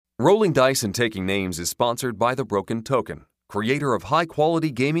Rolling Dice and Taking Names is sponsored by The Broken Token, creator of high-quality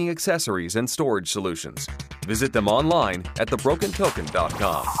gaming accessories and storage solutions. Visit them online at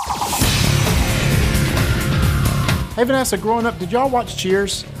thebrokentoken.com. Hey Vanessa, growing up, did y'all watch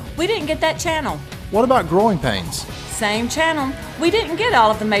Cheers? We didn't get that channel. What about Growing Pains? Same channel. We didn't get all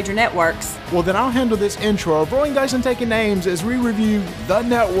of the major networks. Well, then I'll handle this intro of Rolling Dice and Taking Names as we review the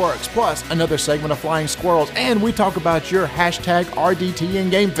networks, plus another segment of Flying Squirrels, and we talk about your hashtag RDTN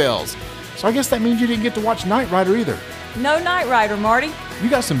game fails. So I guess that means you didn't get to watch Knight Rider either. No Knight Rider, Marty. You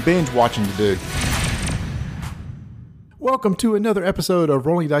got some binge watching to do. Welcome to another episode of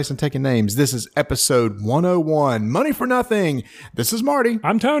Rolling Dice and Taking Names. This is episode 101, Money for Nothing. This is Marty.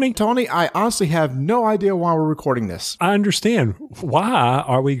 I'm Tony. Tony, I honestly have no idea why we're recording this. I understand. Why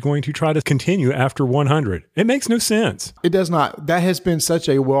are we going to try to continue after 100? It makes no sense. It does not. That has been such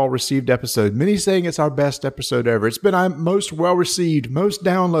a well-received episode. Many saying it's our best episode ever. It's been our most well-received, most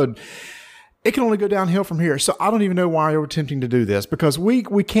downloaded. It can only go downhill from here. So I don't even know why we're attempting to do this because we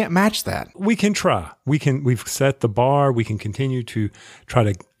can't match that. We can try. We've set the bar. We can continue to try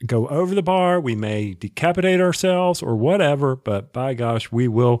to go over the bar. We may decapitate ourselves or whatever, but by gosh, we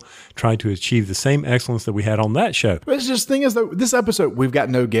will try to achieve the same excellence that we had on that show. But it's just the thing is, though, this episode, we've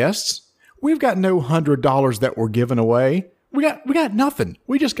got no guests. We've got no $100 that we're giving away. We got nothing.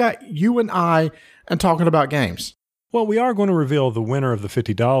 We just got you and I and talking about games. Well, we are going to reveal the winner of the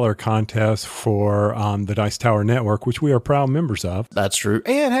 $50 contest for the Dice Tower Network, which we are proud members of. That's true.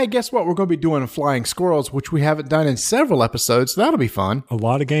 And hey, guess what? We're going to be doing Flying Squirrels, which we haven't done in several episodes. So that'll be fun. A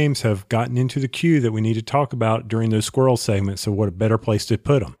lot of games have gotten into the queue that we need to talk about during those Squirrel segments, so what a better place to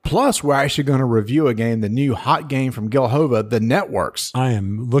put them. Plus, we're actually going to review a game, the new hot game from Gilhova, The Networks. I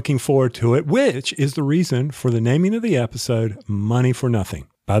am looking forward to it, which is the reason for the naming of the episode, Money for Nothing.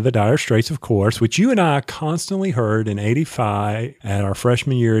 By the Dire Straits, of course, which you and I constantly heard in 85 at our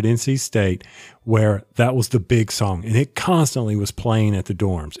freshman year at NC State, where that was the big song. And it constantly was playing at the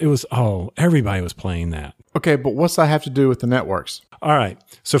dorms. It was, everybody was playing that. Okay, but what's that have to do with the networks? All right,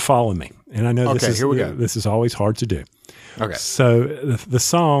 so follow me. And I know here we go. This is always hard to do. Okay. So the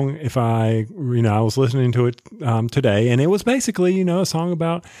song, I was listening to it today, and it was basically, a song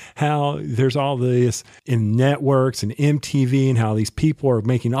about how there's all this in networks and MTV and how these people are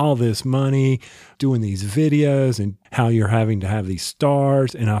making all this money doing these videos and how you're having to have these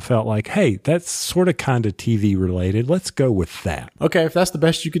stars. And I felt like, hey, that's sort of kind of TV related. Let's go with that. Okay, if that's the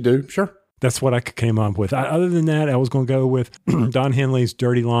best you could do, sure. That's what I came up with. Other than that, I was going to go with Don Henley's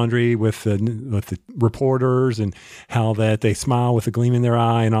Dirty Laundry with the reporters and how that they smile with a gleam in their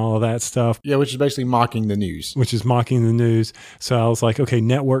eye and all of that stuff. Yeah, which is basically mocking the news. So I was like, okay,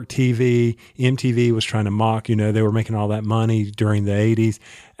 network TV, MTV was trying to mock, they were making all that money during the 80s.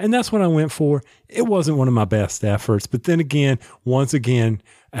 And that's what I went for. It wasn't one of my best efforts. But then again, once again,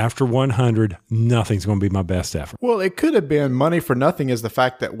 after 100, nothing's going to be my best effort. Well, it could have been Money for Nothing is the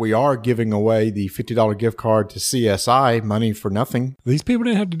fact that we are giving away the $50 gift card to CSI, Money for Nothing. These people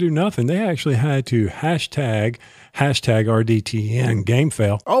didn't have to do nothing. They actually had to hashtag RDTN game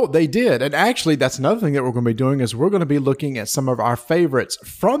fail. Oh, they did. And actually, that's another thing that we're going to be doing is we're going to be looking at some of our favorites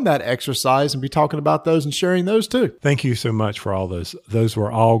from that exercise and be talking about those and sharing those too. Thank you so much for all those. Those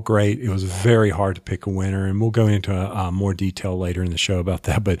were all great. It was very hard to pick a winner, and we'll go into more detail later in the show about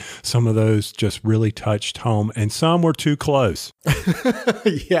that. But some of those just really touched home, and some were too close.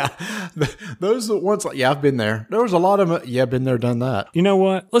 Yeah. Those are the ones, I've been there. There was a lot of them. Yeah, been there, done that. You know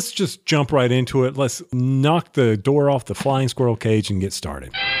what? Let's just jump right into it. Let's knock the door off the flying squirrel cage and get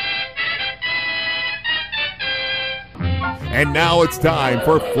started. And now it's time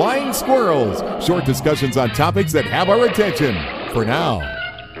for Flying Squirrels, short discussions on topics that have our attention. For now.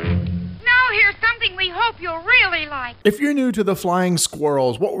 Now here's something we hope you'll really like. If you're new to the Flying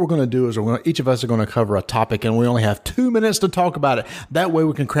Squirrels, what we're going to do is each of us are going to cover a topic, and we only have 2 minutes to talk about it. That way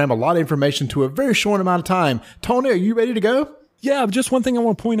we can cram a lot of information to a very short amount of time. Tony, are you ready to go? Yeah, just one thing I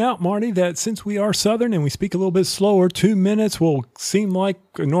want to point out, Marty, that since we are Southern and we speak a little bit slower, 2 minutes will seem like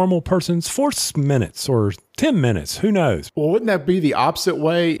a normal person's 4 minutes or 10 minutes. Who knows? Well, wouldn't that be the opposite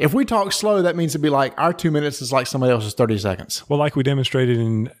way? If we talk slow, that means it'd be like our 2 minutes is like somebody else's 30 seconds. Well, like we demonstrated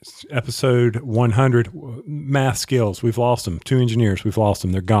in episode 100, math skills, we've lost them. 2 engineers, we've lost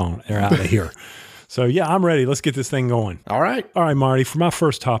them. They're gone. They're out of here. So yeah, I'm ready. Let's get this thing going. All right. All right, Marty, for my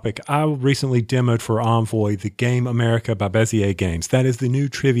first topic, I recently demoed for Envoy the game America by Bezier Games. That is the new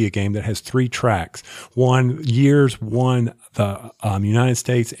trivia game that has 3 tracks. One years, one the United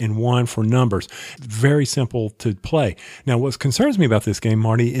States and 1 for numbers. Very simple to play. Now, what concerns me about this game,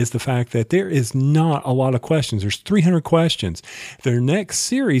 Marty, is the fact that there is not a lot of questions. There's 300 questions. Their next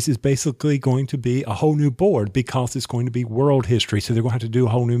series is basically going to be a whole new board because it's going to be world history, so they're going to have to do a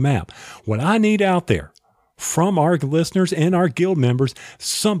whole new map. What I need out there from our listeners and our guild members,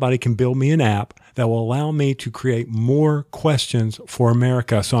 somebody can build me an app that will allow me to create more questions for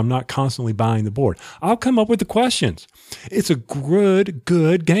America so I'm not constantly buying the board. I'll come up with the questions. It's a good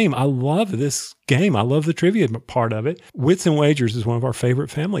game. I love this game. I love the trivia part of it. Wits and Wagers is one of our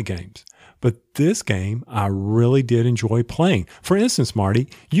favorite family games. But this game, I really did enjoy playing. For instance, Marty,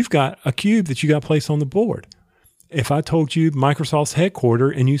 you've got a cube that you got placed on the board. If I told you Microsoft's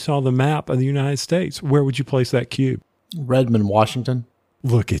headquarters and you saw the map of the United States, where would you place that cube? Redmond, Washington.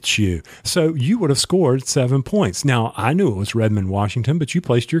 Look at you. So you would have scored 7 points. Now, I knew it was Redmond, Washington, but you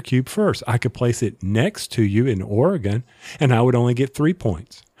placed your cube first. I could place it next to you in Oregon, and I would only get 3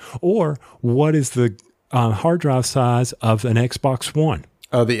 points. Or what is the hard drive size of an Xbox One?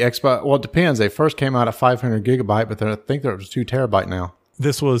 The Xbox, well, it depends. They first came out at 500 gigabyte, but I think they're 2 terabyte now.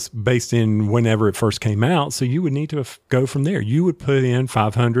 This was based in whenever it first came out, so you would need to go from there. You would put in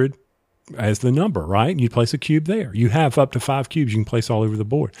 500 as the number, right? You'd place a cube there. You have up to 5 cubes you can place all over the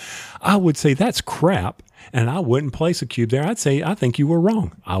board. I would say that's crap, and I wouldn't place a cube there. I'd say, I think you were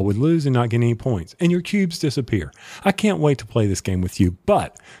wrong. I would lose and not get any points, and your cubes disappear. I can't wait to play this game with you,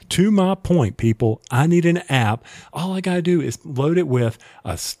 but to my point, people, I need an app. All I got to do is load it with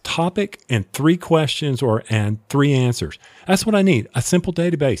a topic and 3 questions and 3 answers. That's what I need, a simple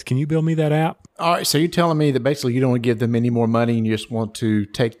database. Can you build me that app? All right, so you're telling me that basically you don't want to give them any more money and you just want to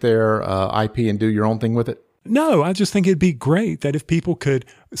take their IP and do your own thing with it? No, I just think it'd be great that if people could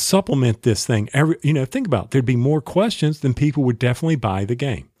supplement this thing. Think about it. There'd be more questions, then people would definitely buy the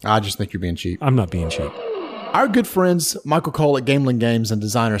game. I just think you're being cheap. I'm not being cheap. Our good friends Michael Cole at Gameland Games and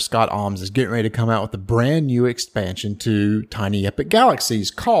designer Scott Alms is getting ready to come out with a brand new expansion to Tiny Epic Galaxies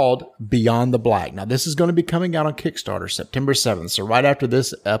called Beyond the Black. Now, this is going to be coming out on Kickstarter September 7th, so right after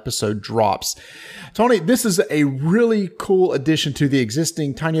this episode drops. Tony, this is a really cool addition to the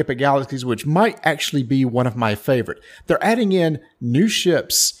existing Tiny Epic Galaxies, which might actually be one of my favorite. They're adding in new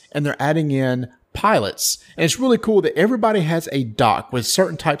ships and they're adding in pilots. And it's really cool that everybody has a dock with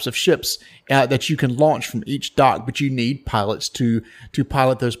certain types of ships that you can launch from each dock, but you need pilots to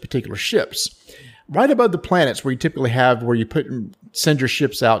pilot those particular ships. Right above the planets where you typically have where you send your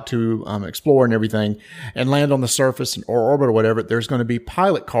ships out to explore and everything and land on the surface or orbit or whatever, there's going to be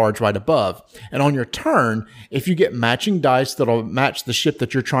pilot cards right above. And on your turn, if you get matching dice that'll match the ship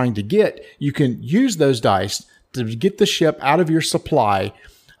that you're trying to get, you can use those dice to get the ship out of your supply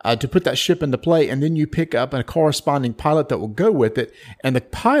to put that ship into play, and then you pick up a corresponding pilot that will go with it, and the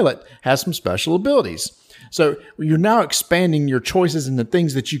pilot has some special abilities. So you're now expanding your choices and the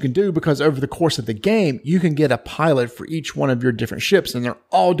things that you can do because over the course of the game, you can get a pilot for each one of your different ships, and they're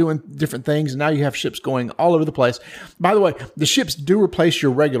all doing different things, and now you have ships going all over the place. By the way, the ships do replace your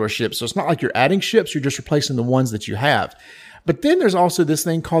regular ships, so it's not like you're adding ships, you're just replacing the ones that you have. But then there's also this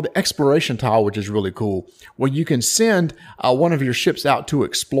thing called the exploration tile, which is really cool, where you can send one of your ships out to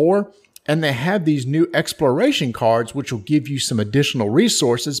explore, and they have these new exploration cards, which will give you some additional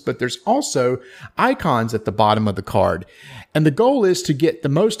resources, but there's also icons at the bottom of the card. And the goal is to get the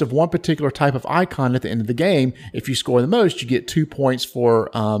most of one particular type of icon at the end of the game. If you score the most, you get 2 points for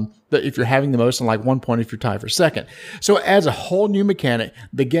if you're having the most, and like 1 point if you're tied for second. So it adds a whole new mechanic.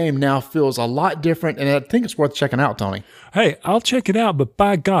 The game now feels a lot different, and I think it's worth checking out, Tony. Hey, I'll check it out, but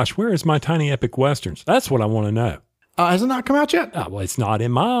by gosh, where is my Tiny Epic Westerns? That's what I want to know. Has it not come out yet? Well, it's not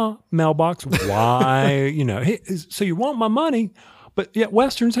in my mailbox. Why? So you want my money, but yet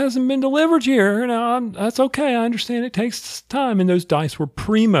Westerns hasn't been delivered here. That's okay. I understand it takes time, and those dice were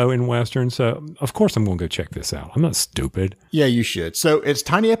primo in Westerns, so of course I'm going to go check this out. I'm not stupid. Yeah, you should. So it's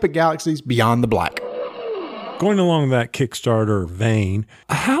Tiny Epic Galaxies Beyond the Black. Going along that Kickstarter vein,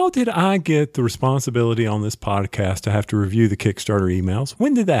 how did I get the responsibility on this podcast to have to review the Kickstarter emails?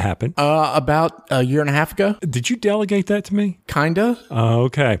 When did that happen? About a year and a half ago. Did you delegate that to me? Kinda.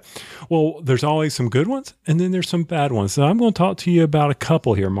 Okay. Well, there's always some good ones, and then there's some bad ones. So I'm going to talk to you about a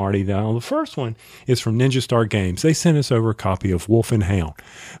couple here, Marty. Now, the first one is from Ninja Star Games. They sent us over a copy of Wolf and Hound.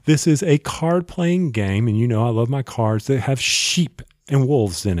 This is a card-playing game, and I love my cards that have sheep and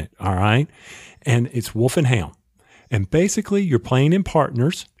wolves in it, all right? And it's Wolf and Hound. And basically, you're playing in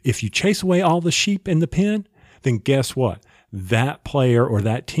partners. If you chase away all the sheep in the pen, then guess what? That player or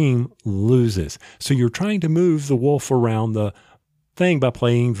that team loses. So you're trying to move the wolf around the thing by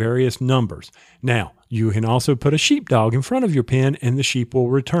playing various numbers. Now, you can also put a sheepdog in front of your pen and the sheep will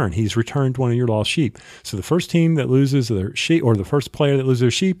return. He's returned one of your lost sheep. So the first team that loses their sheep, or the first player that loses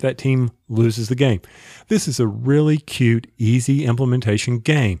their sheep, that team loses the game. This is a really cute, easy implementation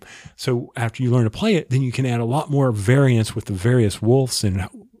game. So after you learn to play it, then you can add a lot more variance with the various wolves and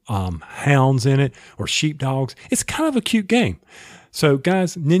hounds in it, or sheepdogs. It's kind of a cute game. So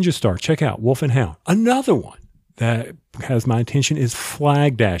guys, Ninja Star, check out Wolf and Hound. Another one that has my attention is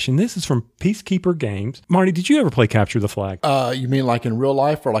Flag Dash, and this is from Peacekeeper Games. Marty, did you ever play Capture the Flag? You mean like in real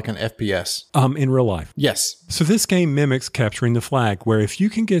life or like an FPS? In real life. Yes. So this game mimics capturing the flag, where if you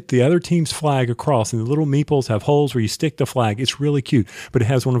can get the other team's flag across, and the little meeples have holes where you stick the flag, it's really cute. But it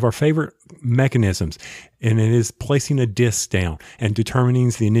has one of our favorite mechanisms, and it is placing a disc down and determining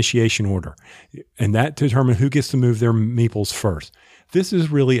the initiation order. And that determines who gets to move their meeples first. This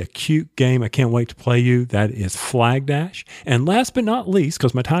is really a cute game. I can't wait to play you. That is Flag Dash. And last but not least,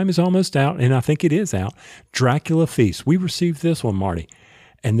 because my time is almost out, and I think it is out, Dracula Feast. We received this one, Marty.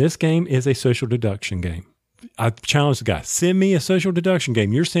 And this game is a social deduction game. I challenge the guy, send me a social deduction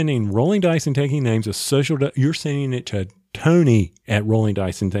game. You're sending rolling dice and taking names, you're sending it to Tony at Rolling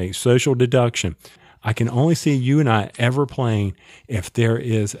Dice and Taking social deduction. I can only see you and I ever playing if there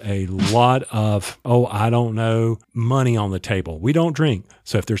is a lot of, money on the table. We don't drink.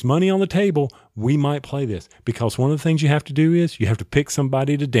 So if there's money on the table, we might play this, because one of the things you have to do is you have to pick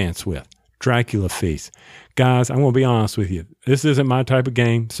somebody to dance with. Dracula Feast. Guys, I'm going to be honest with you. This isn't my type of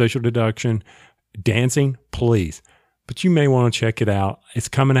game, social deduction. Dancing, please. But you may want to check it out. It's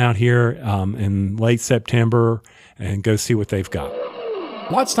coming out here in late September, and go see what they've got.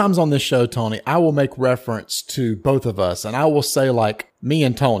 Lots of times on this show, Tony, I will make reference to both of us, and I will say like me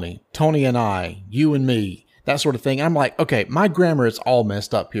and Tony and I, you and me, that sort of thing. I'm like, okay, my grammar is all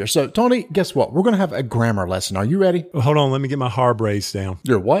messed up here. So Tony, guess what? We're going to have a grammar lesson. Are you ready? Well, hold on. Let me get my Harbraze down.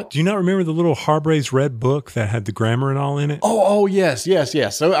 Your what? Do you not remember the little Harbraze red book that had the grammar and all in it? Oh, yes.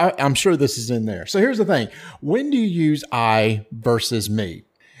 So I'm sure this is in there. So here's the thing. When do you use I versus me?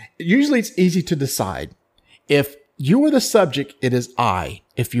 Usually it's easy to decide. If you are the subject, it is I.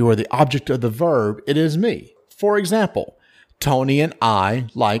 If you are the object of the verb, it is me. For example, Tony and I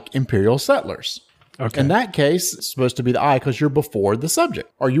like Imperial Settlers. Okay. In that case, it's supposed to be the I because you're before the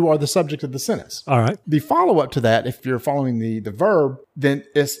subject, or you are the subject of the sentence. All right. The follow-up to that, if you're following the verb, then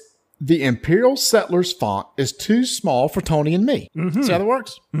it's the Imperial Settlers font is too small for Tony and me. Mm-hmm. See how that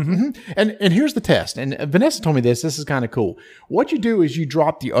works? Mm-hmm. And here's the test. And Vanessa told me this. This is kind of cool. What you do is you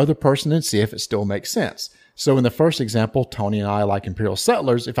drop the other person and see if it still makes sense. So in the first example, Tony and I like Imperial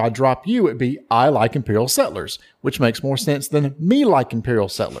Settlers. If I drop you, it'd be I like Imperial Settlers, which makes more sense than me like Imperial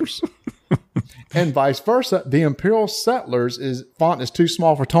Settlers. And vice versa. The Imperial Settlers font is too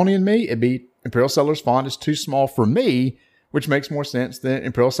small for Tony and me. It'd be Imperial Settlers font is too small for me, which makes more sense than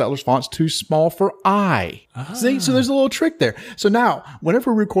Imperial Settlers font's too small for I. Ah. See? So there's a little trick there. So now,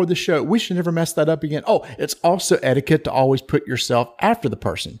 whenever we record the show, we should never mess that up again. Oh, it's also etiquette to always put yourself after the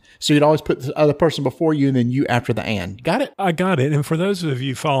person. So you'd always put the other person before you and then you after the and. Got it? I got it. And for those of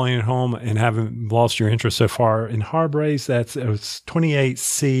you following at home and haven't lost your interest so far, in Harbraze, it's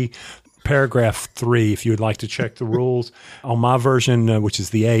 28C. Paragraph 3, if you would like to check the rules. On my version, which is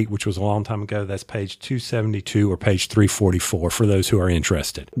the 8, which was a long time ago, that's page 272 or page 344 for those who are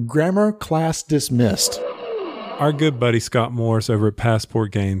interested. Grammar class dismissed. Our good buddy Scott Morris over at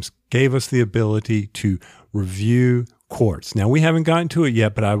Passport Games gave us the ability to review Quartz. Now, we haven't gotten to it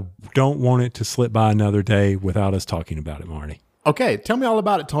yet, but I don't want it to slip by another day without us talking about it, Marty. Okay, tell me all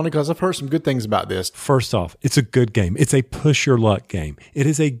about it, Tony, because I've heard some good things about this. First off, it's a good game. It's a push your luck game. It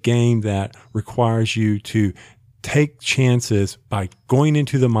is a game that requires you to take chances by going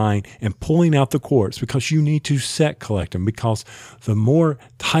into the mine and pulling out the quartz, because you need to set collect them, because the more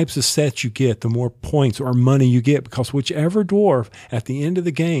types of sets you get, the more points or money you get, because whichever dwarf at the end of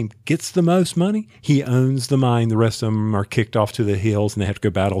the game gets the most money, he owns the mine. The rest of them are kicked off to the hills and they have to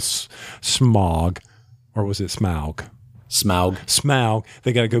go battle Smog, or was it Smaug? Smaug.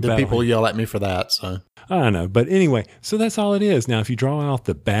 They got to go back. People yell at me for that. So I don't know. But anyway, so that's all it is. Now, if you draw out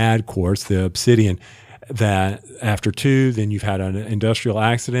the bad quartz, the obsidian, that after 2, then you've had an industrial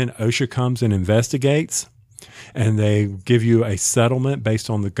accident. OSHA comes and investigates, and they give you a settlement based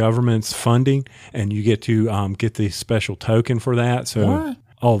on the government's funding, and you get to get the special token for that. So,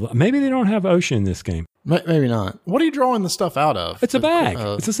 maybe they don't have OSHA in this game. Maybe not. What are you drawing the stuff out of? It's a bag.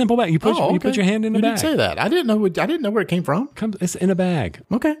 It's a simple bag. You put your hand in the bag. You didn't say that. I didn't know where it came from. It's in a bag.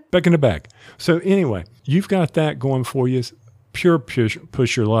 Okay. Back in a bag. So anyway, you've got that going for you. Pure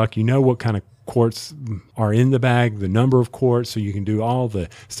push your luck. You know what kind of quartz are in the bag, the number of quartz, so you can do all the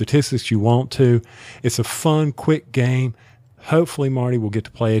statistics you want to. It's a fun, quick game. hopefully, Marty, we'll get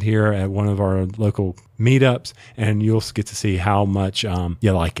to play it here at one of our local meetups, and you'll get to see how much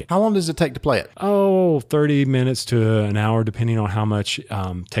you like it. How long does it take to play it? 30 minutes to an hour, depending on how much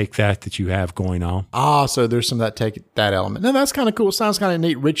take that you have going on. So there's some that take that element. No, that's kind of cool. Sounds kind of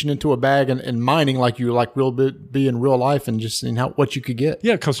neat, reaching into a bag and mining like you will be in real life and just seeing what you could get.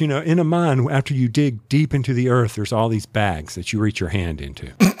 Yeah, because, in a mine, after you dig deep into the earth, there's all these bags that you reach your hand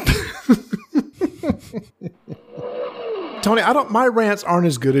into. Tony, my rants aren't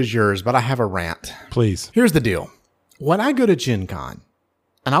as good as yours, but I have a rant. Please. Here's the deal. When I go to Gen Con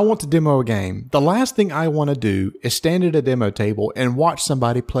and I want to demo a game, the last thing I want to do is stand at a demo table and watch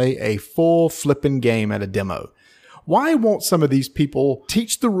somebody play a full flipping game at a demo. Why won't some of these people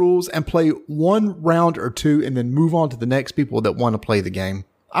teach the rules and play one round or two and then move on to the next people that want to play the game?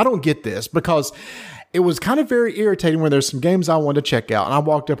 I don't get this, because it was kind of very irritating when there's some games I wanted to check out, and I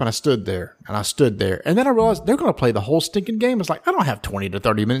walked up and I stood there, and then I realized they're going to play the whole stinking game. It's like, I don't have 20 to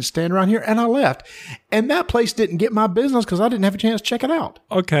 30 minutes standing around here, and I left. And that place didn't get my business because I didn't have a chance to check it out.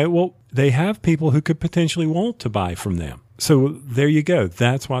 Okay, well, they have people who could potentially want to buy from them. So there you go.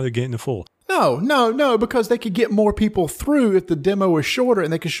 That's why they're getting the full. No, because they could get more people through if the demo is shorter,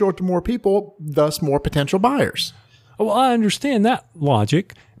 and they could show it to more people, thus more potential buyers. Well, I understand that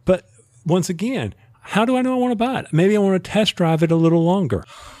logic, but once again, how do I know I want to buy it? Maybe I want to test drive it a little longer.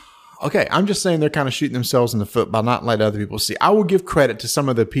 Okay, I'm just saying they're kind of shooting themselves in the foot by not letting other people see. I will give credit to some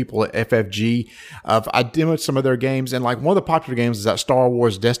of the people at FFG. I demoed some of their games, and like one of the popular games is that Star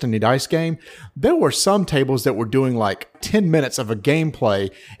Wars Destiny dice game. There were some tables that were doing like 10 minutes of a gameplay,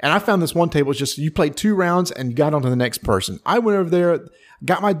 and I found this one table was just you played 2 rounds and you got on to the next person. I went over there,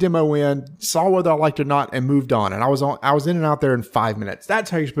 got my demo in, saw whether I liked it or not, and moved on. And I was in and out there in 5 minutes.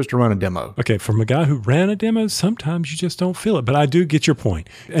 That's how you're supposed to run a demo. Okay, from a guy who ran a demo, sometimes you just don't feel it. But I do get your point.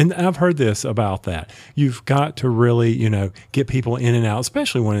 And I've heard this about that. You've got to really, get people in and out,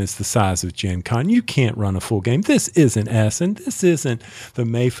 especially when it's the size of Gen Con. You can't run a full game. This isn't Essen. This isn't the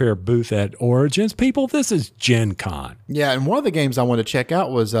Mayfair booth at Origins. People, this is Gen Con. Yeah, and one of the games I wanted to check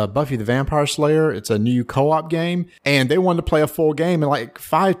out was Buffy the Vampire Slayer. It's a new co-op game, and they wanted to play a full game, and like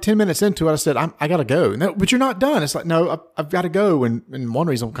 5-10 minutes into it, I said, I got to go. No, but you're not done. It's like, no, I've got to go. And one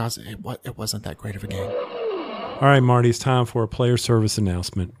reason, because it wasn't that great of a game. All right, Marty, it's time for a player service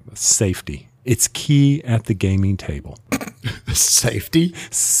announcement. Safety. It's key at the gaming table. Safety?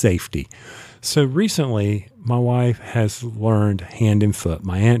 Safety. So recently, my wife has learned hand and foot.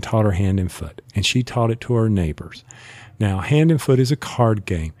 My aunt taught her hand and foot, and she taught it to her neighbors. Now, hand and foot is a card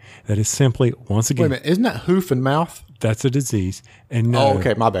game that is simply, once again... Wait a minute, isn't that hoof and mouth? That's a disease. And no,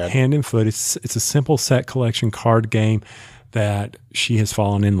 okay, my bad. Hand and foot, it's a simple set collection card game that she has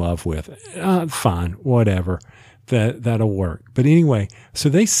fallen in love with. Fine, whatever. That'll work. But anyway, so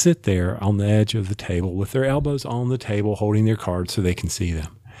they sit there on the edge of the table with their elbows on the table, holding their cards so they can see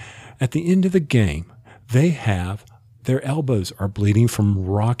them. At the end of the game, their elbows are bleeding from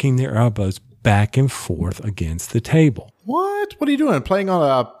rocking their elbows back and forth against the table. What? What are you doing? Playing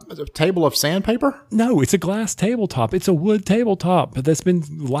on a table of sandpaper? No, it's a glass tabletop. It's a wood tabletop, but that's been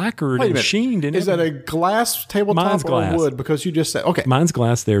lacquered and sheened. Is that a glass tabletop Mine's or glass. wood? Because you just said, okay. Mine's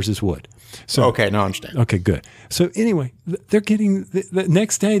glass, theirs is wood. So okay, now I understand. Okay, good. So anyway, they're getting, the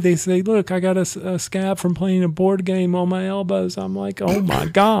next day they say, look, I got a scab from playing a board game on my elbows. I'm like, oh my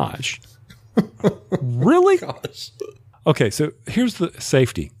gosh. Really? Gosh. Okay, so here's the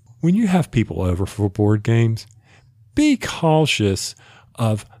safety. When you have people over for board games, be cautious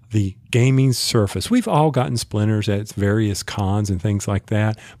of the gaming surface. We've all gotten splinters at various cons and things like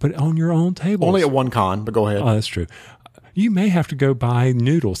that, but on your own table. Only at one con, but go ahead. Oh, that's true. You may have to go buy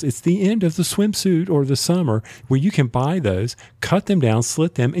noodles. It's the end of the swimsuit or the summer where you can buy those, cut them down,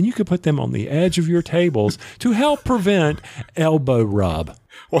 slit them, and you can put them on the edge of your tables to help prevent elbow rub.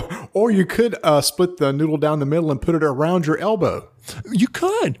 Or you could split the noodle down the middle and put it around your elbow. You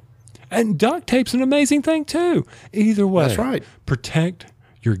could. And duct tape's an amazing thing too. Either way. That's right. Protect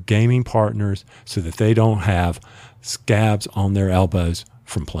your gaming partners so that they don't have scabs on their elbows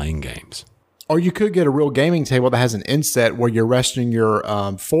from playing games. Or you could get a real gaming table that has an inset where you're resting your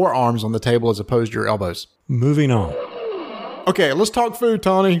forearms on the table as opposed to your elbows. Moving on. Okay, let's talk food,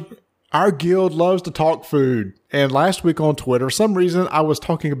 Tony. Our guild loves to talk food. And last week on Twitter, for some reason, I was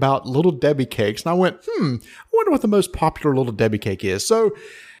talking about Little Debbie cakes. And I went, I wonder what the most popular Little Debbie cake is. So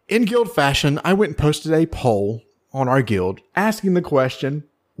in guild fashion, I went and posted a poll on our guild asking the question,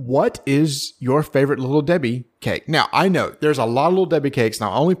 what is your favorite Little Debbie cake? Now, I know there's a lot of Little Debbie cakes.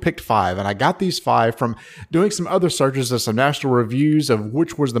 Now, I only picked 5, and I got these 5 from doing some other searches of some national reviews of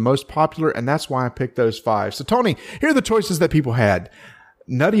which was the most popular, and that's why I picked those 5. So, Tony, here are the choices that people had.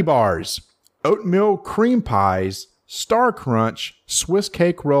 Nutty bars, oatmeal cream pies, Star Crunch, Swiss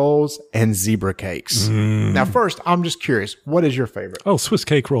cake rolls, and zebra cakes. Now, first, I'm just curious. What is your favorite? Oh, Swiss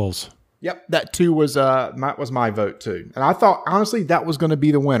cake rolls. Yep, that too was my vote too. And I thought, honestly, that was going to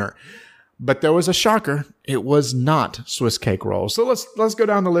be the winner. But there was a shocker. It was not Swiss cake rolls. So let's go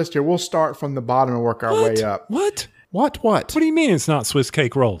down the list here. We'll start from the bottom and work our way up. What? What do you mean it's not Swiss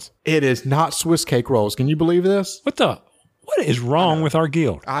cake rolls? It is not Swiss cake rolls. Can you believe this? What is wrong with our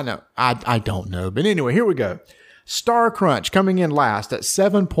guild? I know. I don't know. But anyway, here we go. Star Crunch coming in last at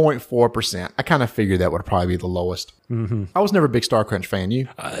 7.4%. I kind of figured that would probably be the lowest. Mm-hmm. I was never a big Star Crunch fan. You?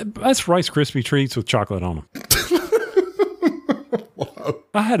 That's Rice Krispie treats with chocolate on them.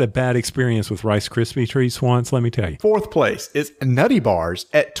 I had a bad experience with Rice Krispie treats once, let me tell you. Fourth place is Nutty Bars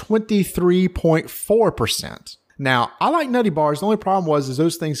at 23.4%. Now, I like Nutty Bars. The only problem was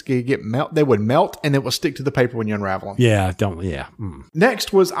those things could they would melt and it would stick to the paper when you unravel them. Yeah,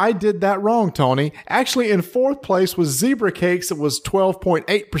 Next was I Did That Wrong, Tony. Actually, in fourth place was Zebra Cakes. It was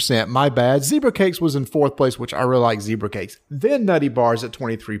 12.8%. My bad. Zebra Cakes was in fourth place, which I really like Zebra Cakes. Then Nutty Bars at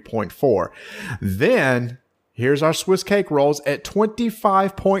 23.4. Then here's our Swiss cake rolls at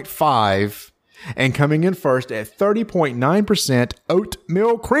 25.5. And coming in first at 30.9%,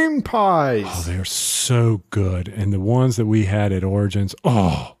 oatmeal cream pies. Oh, they're so good. And the ones that we had at Origins,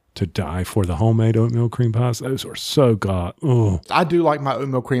 to die for. The homemade oatmeal cream pies, those are so good. Oh, I do like my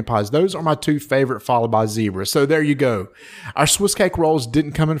oatmeal cream pies. Those are my two favorite, followed by zebra. So there you go. Our Swiss cake rolls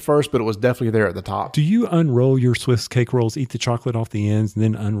didn't come in first, but it was definitely there at the top. Do you unroll your Swiss cake rolls, eat the chocolate off the ends, and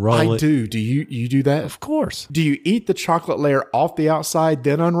then unroll it? I do. Do you do that? Of course. Do you eat the chocolate layer off the outside,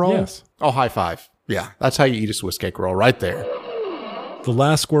 then unroll? Yes. Oh, high five. Yeah, that's how you eat a Swiss cake roll right there. The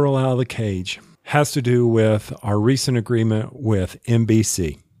last squirrel out of the cage has to do with our recent agreement with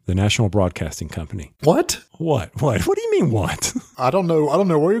NBC, the National Broadcasting Company. What? What do you mean what? I don't know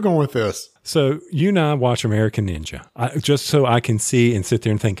where you're going with this. So you and I watch American Ninja, just so I can see and sit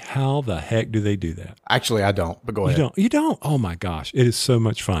there and think, how the heck do they do that? Actually, I don't, but go ahead. You don't? Oh my gosh. It is so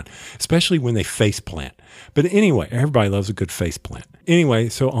much fun, especially when they face plant. But anyway, everybody loves a good face plant. Anyway,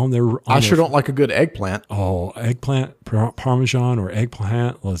 so I sure don't like a good eggplant. Oh, eggplant Parmesan or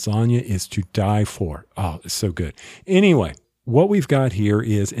eggplant lasagna is to die for. Oh, it's so good. Anyway, what we've got here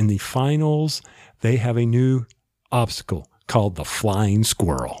is in the finals, they have a new obstacle called the flying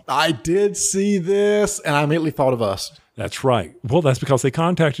squirrel. I did see this, and I immediately thought of us. That's right. Well, that's because they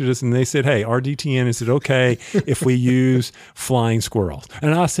contacted us and they said, hey, RDTN, is it okay if we use flying squirrels?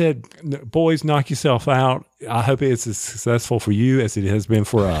 And I said, boys, knock yourself out. I hope it's as successful for you as it has been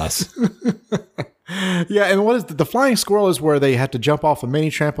for us. Yeah, and what is the flying squirrel is where they have to jump off a mini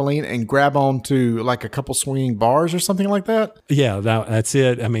trampoline and grab onto like a couple swinging bars or something like that? Yeah, that's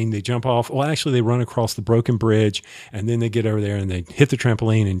it. I mean, they jump off. Well, actually, they run across the broken bridge, and then they get over there and they hit the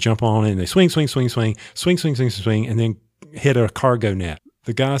trampoline and jump on it, and they swing, and then hit a cargo net.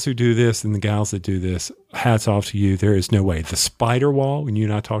 The guys who do this and the gals that do this, hats off to you. There is no way. The spider wall, when you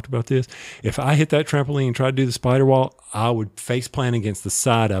and I talked about this, if I hit that trampoline and tried to do the spider wall, I would face plant against the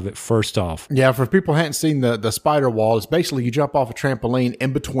side of it first off. Yeah, for people who hadn't seen the spider wall, it's basically you jump off a trampoline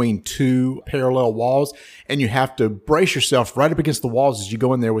in between two parallel walls, and you have to brace yourself right up against the walls as you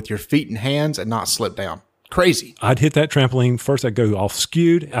go in there with your feet and hands and not slip down. Crazy. I'd hit that trampoline. First, I'd go off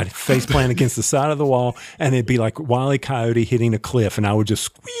skewed. I'd face plant against the side of the wall, and it'd be like Wile E. Coyote hitting a cliff, and I would just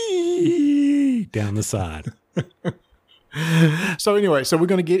squee down the side. So anyway, we're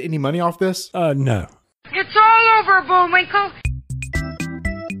going to get any money off this? No. It's all over, Bullwinkle.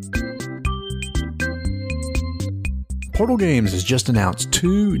 Portal Games has just announced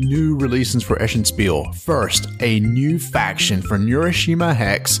 2 new releases for Eschenspiel. First, a new faction for Neuroshima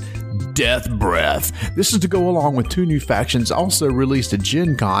Hex, Death Breath. This is to go along with 2 new factions also released at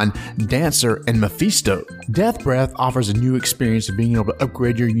Gen Con, Dancer and Mephisto. Death Breath offers a new experience of being able to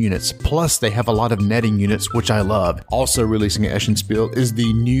upgrade your units, plus they have a lot of netting units, which I love. Also releasing at Eschenspiel is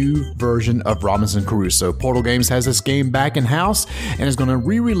the new version of Robinson Crusoe. Portal Games has this game back in-house and is going to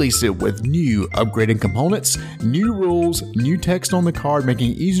re-release it with new upgraded components, new rules, new text on the card,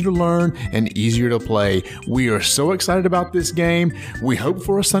 making it easier to learn and easier to play. We are so excited about this game. We hope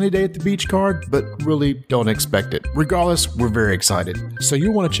for a sunny day at the beach card, but really don't expect it. Regardless, we're very excited. So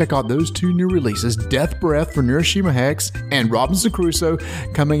you'll want to check out those 2 new releases, Death Breath for Neuroshima Hex and Robinson Crusoe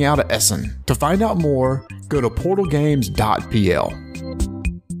coming out of Essen. To find out more, go to portalgames.pl.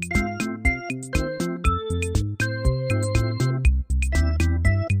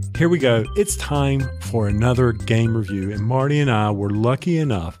 Here we go. It's time for another game review, and Marty and I were lucky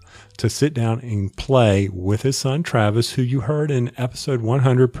enough to sit down and play with his son Travis, who you heard in episode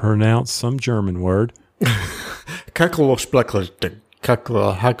 100 pronounce some German word.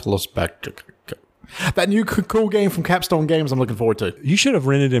 That new cool game from Capstone Games I'm looking forward to. You should have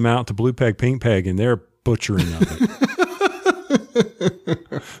rented him out to Blue Peg, Pink Peg, and their butchering of it.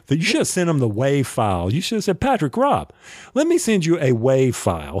 You should have sent him the WAV file. You should have said, Patrick, Rob, let me send you a WAV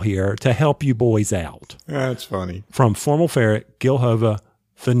file here to help you boys out. That's funny. From Formal Ferret, Gil Hova,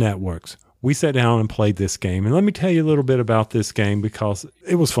 The Networks. We sat down and played this game. And let me tell you a little bit about this game because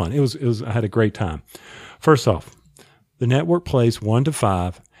it was fun. I had a great time. First off, the network plays 1 to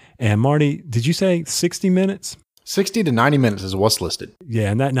 5. And Marty, did you say 60 minutes? 60 to 90 minutes is what's listed. Yeah,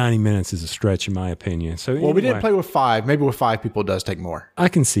 and that 90 minutes is a stretch in my opinion. So well, we did play with 5. Maybe with 5 people it does take more. I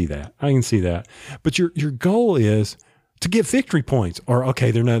can see that. But your goal is to get victory points. Or okay,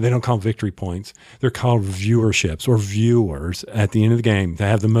 they don't call them victory points. They're called viewerships or viewers at the end of the game. They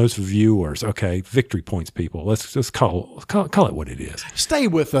have the most viewers. Okay, victory points, people. Let's just call it what it is. Stay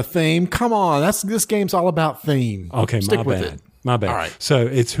with the theme. Come on. this game's all about theme. Okay, Stick with it. My bad. All right. So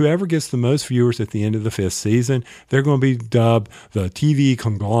it's whoever gets the most viewers at the end of the 5th season, they're going to be dubbed the TV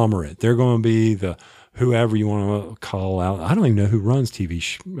conglomerate. They're going to be the whoever you want to call out. I don't even know who runs TV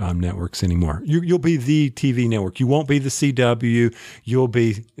networks anymore. You'll be the TV network. You won't be the CW. You'll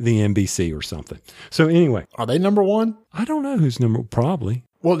be the NBC or something. So anyway. Are they number 1? I don't know who's probably.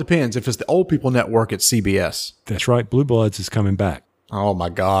 Well, it depends. If it's the old people network, it's CBS. That's right. Blue Bloods is coming back. Oh my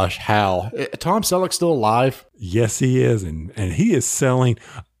gosh, how? Tom Selleck's still alive? Yes, he is. And he is selling,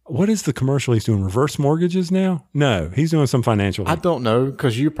 what is the commercial he's doing? Reverse mortgages now? No, he's doing some financial thing. I don't know,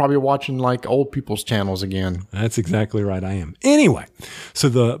 because you're probably watching like old people's channels again. That's exactly right, I am. Anyway, so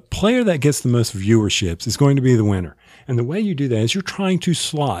the player that gets the most viewerships is going to be the winner. And the way you do that is you're trying to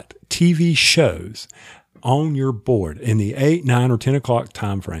slot TV shows on your board in the 8, 9, or 10 o'clock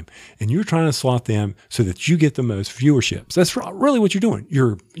time frame, and you're trying to slot them so that you get the most viewerships. That's really what you're doing.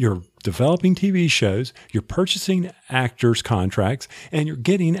 You're developing TV shows, you're purchasing actors' contracts, and you're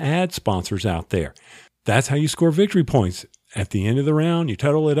getting ad sponsors out there. That's how you score victory points. At the end of the round, you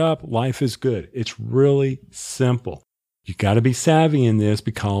total it up, life is good. It's really simple. You got to be savvy in this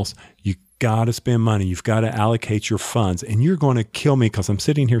because you got to spend money. You've got to allocate your funds, and you're going to kill me because I'm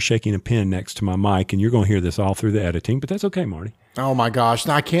sitting here shaking a pen next to my mic, and you're going to hear this all through the editing, but that's okay, Marty. Oh my gosh.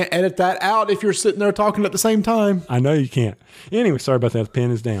 Now I can't edit that out if you're sitting there talking at the same time. I know you can't. Anyway, sorry about that. The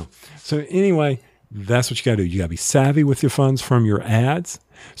pen is down. So anyway, that's what you got to do. You got to be savvy with your funds from your ads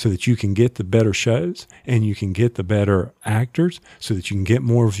so that you can get the better shows and you can get the better actors so that you can get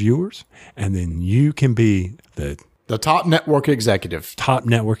more viewers, and then you can be the top network executive. Top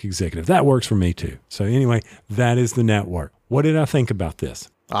network executive. That works for me too. So anyway, that is the network. What did I think about this?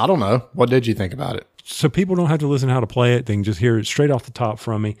 I don't know. What did you think about it? So people don't have to listen how to play it. They can just hear it straight off the top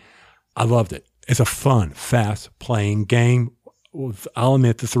from me. I loved it. It's a fun, fast playing game. I'll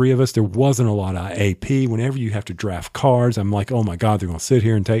admit, the three of us, there wasn't a lot of AP. Whenever you have to draft cards, I'm like, oh my God, they're going to sit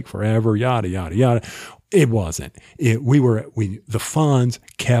here and take forever, yada, yada, yada. It wasn't. The funds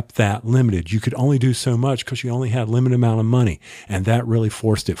kept that limited. You could only do so much because you only had a limited amount of money, and that really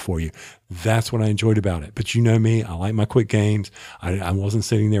forced it for you. That's what I enjoyed about it. But you know me, I like my quick games. I wasn't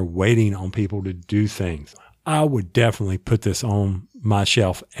sitting there waiting on people to do things. I would definitely put this on my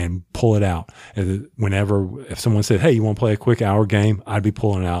shelf and pull it out. If someone said, hey, you want to play a quick hour game? I'd be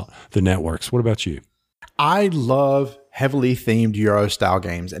pulling out the networks. What about you? I love heavily themed Euro style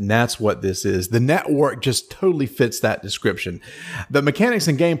games, and that's what this is. The network just totally fits that description. The mechanics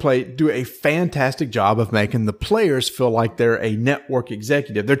and gameplay do a fantastic job of making the players feel like they're a network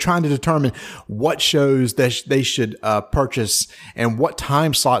executive. They're trying to determine what shows they should purchase and what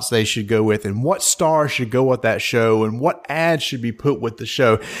time slots they should go with and what stars should go with that show and what ads should be put with the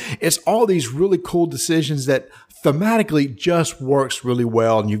show. It's all these really cool decisions that thematically just works really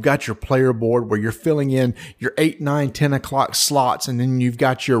well. And you've got your player board where you're filling in your 8, 9, 10 o'clock slots. And then you've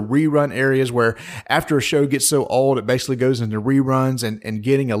got your rerun areas where after a show gets so old, it basically goes into reruns and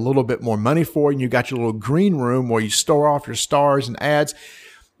getting a little bit more money for it. And you got your little green room where you store off your stars and ads.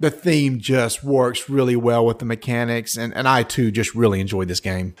 The theme just works really well with the mechanics. And I too just really enjoyed this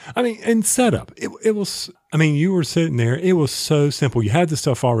game. I mean, and setup, it was, I mean, you were sitting there, it was so simple. You had the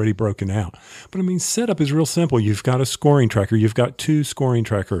stuff already broken out, but I mean, setup is real simple. You've got a scoring tracker. You've got 2 scoring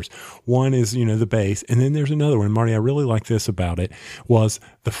trackers. One is, the base. And then there's another one. Marty, I really like this about it was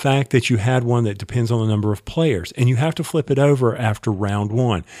the fact that you had one that depends on the number of players and you have to flip it over after round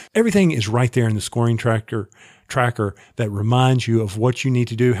 1. Everything is right there in the scoring tracker that reminds you of what you need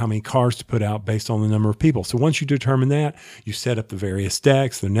to do, how many cards to put out based on the number of people. So once you determine that, you set up the various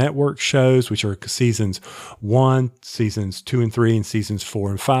decks, the network shows, which are seasons 1, seasons 2 and 3, and seasons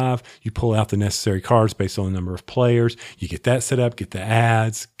 4 and 5. You pull out the necessary cards based on the number of players. You get that set up, get the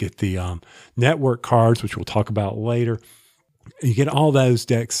ads, get the network cards, which we'll talk about later. You get all those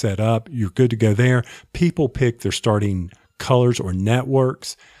decks set up. You're good to go there. People pick their starting colors or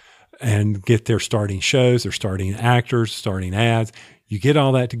networks and get their starting shows, their starting actors, starting ads. You get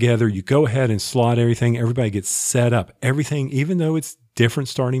all that together. You go ahead and slot everything. Everybody gets set up. Everything, even though it's different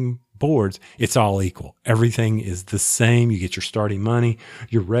starting boards, it's all equal. Everything is the same. You get your starting money.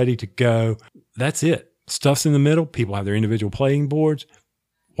 You're ready to go. That's it. Stuff's in the middle. People have their individual playing boards.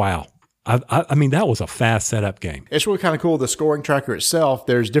 Wow. I mean, that was a fast setup game. It's really kind of cool. The scoring tracker itself,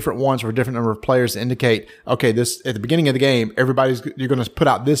 there's different ones for a different number of players to indicate, okay, this at the beginning of the game, you're going to put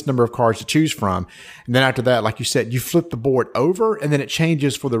out this number of cards to choose from. And then after that, like you said, you flip the board over and then it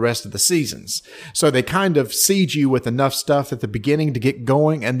changes for the rest of the seasons. So they kind of seed you with enough stuff at the beginning to get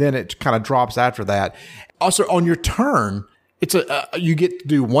going. And then it kind of drops after that. Also on your turn, you get to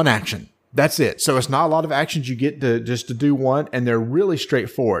do one action. That's it. So it's not a lot of actions. You get to do one, and they're really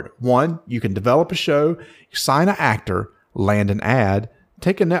straightforward. One, you can develop a show, sign an actor, land an ad,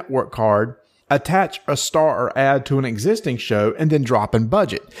 take a network card, attach a star or ad to an existing show, and then drop in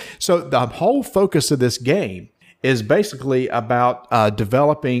budget. So the whole focus of this game is basically about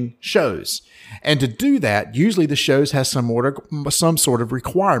developing shows. And to do that, usually the shows has some sort of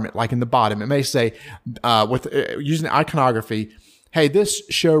requirement, like in the bottom. It may say, using iconography, hey, this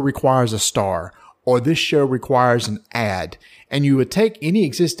show requires a star, or this show requires an ad. And you would take any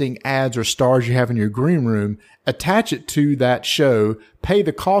existing ads or stars you have in your green room, attach it to that show, pay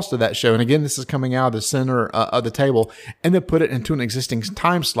the cost of that show. And again, this is coming out of the center of the table, and then put it into an existing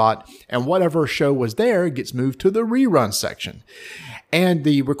time slot. And whatever show was there gets moved to the rerun section. And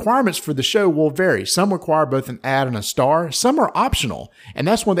the requirements for the show will vary. Some require both an ad and a star. Some are optional. And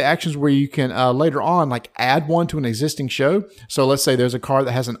that's one of the actions where you can later on like add one to an existing show. So let's say there's a card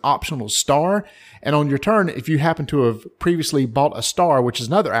that has an optional star. And on your turn, if you happen to have previously bought a star, which is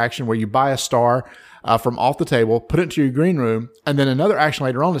another action where you buy a star from off the table, put it into your green room, and then another action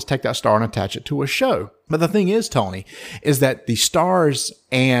later on is take that star and attach it to a show. But the thing is, Tony, is that the stars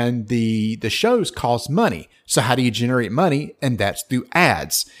and the shows cost money. So how do you generate money? And that's through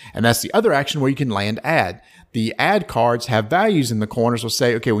ads. And that's the other action where you can land ad. The ad cards have values in the corners. Will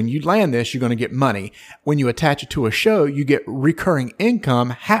say, okay, when you land this, you're going to get money. When you attach it to a show, you get recurring income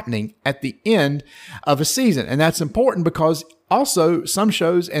happening at the end of a season. And that's important because also some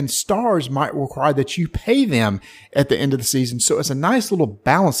shows and stars might require that you pay them at the end of the season. So it's a nice little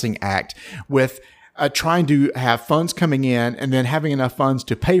balancing act with trying to have funds coming in and then having enough funds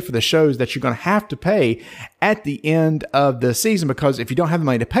to pay for the shows that you're going to have to pay at the end of the season. Because if you don't have the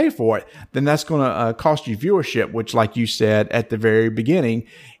money to pay for it, then that's going to cost you viewership, which, like you said at the very beginning,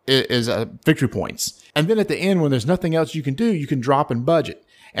 is victory points. And then at the end, when there's nothing else you can do, you can drop in budget.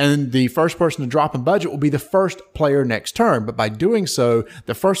 And the first person to drop in budget will be the first player next turn. But by doing so,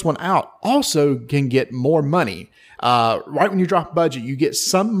 the first one out also can get more money. Right when you drop budget, you get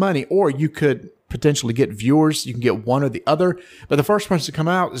some money, or you could potentially get viewers. You can get one or the other, but the first person to come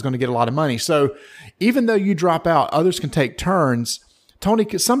out is going to get a lot of money. So even though you drop out, others can take turns. Tony,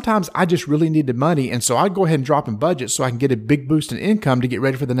 sometimes I just really need the money, and so I go ahead and drop in budget so I can get a big boost in income to get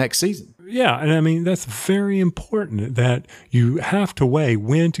ready for the next season. Yeah, and I mean, that's very important that you have to weigh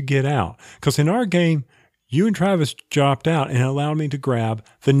when to get out. Because in our game, you and Travis dropped out and allowed me to grab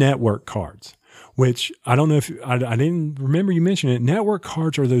the network cards, which I don't know if I didn't remember you mentioning it. Network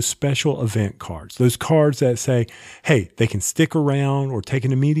cards are those special event cards, those cards that say, hey, they can stick around or take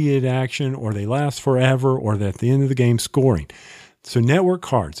an immediate action, or they last forever, or they're at the end of the game scoring. So network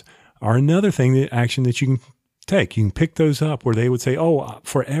cards are another thing, the action that you can take. You can pick those up where they would say, oh,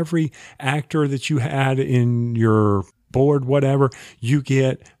 for every actor that you had in your board, whatever, you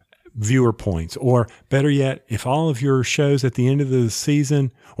get viewer points. Or better yet, if all of your shows at the end of the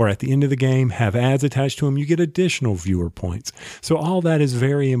season or at the end of the game have ads attached to them, you get additional viewer points. So all that is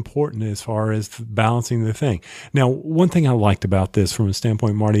very important as far as balancing the thing. Now, one thing I liked about this from a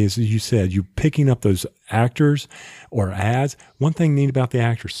standpoint, Marty, is you said you picking up those actors or ads. One thing neat about the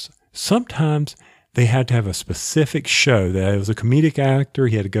actors, sometimes they had to have a specific show. That it was a comedic actor.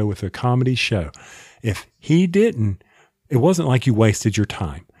 He had to go with a comedy show. If he didn't, it wasn't like you wasted your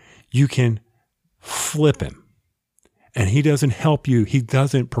time. You can flip him, and he doesn't help you. He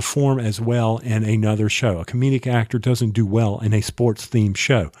doesn't perform as well in another show. A comedic actor doesn't do well in a sports-themed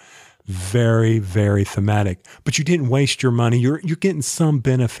show. Very, very thematic. But you didn't waste your money. You're getting some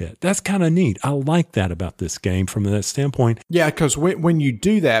benefit. That's kind of neat. I like that about this game from that standpoint. Yeah, because when you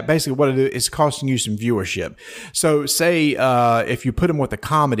do that, basically what it is, it's costing you some viewership. So say if you put him with a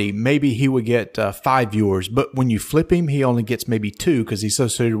comedy, maybe he would get 5 viewers. But when you flip him, he only gets maybe 2 because he's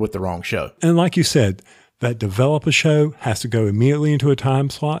associated with the wrong show. And like you said, that develop a show has to go immediately into a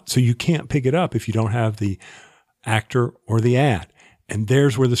time slot. So you can't pick it up if you don't have the actor or the ad. And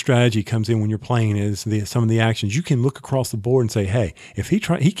there's where the strategy comes in when you're playing is some of the actions. You can look across the board and say, hey, if he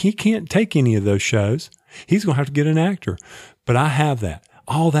can't take any of those shows, he's going to have to get an actor. But I have that.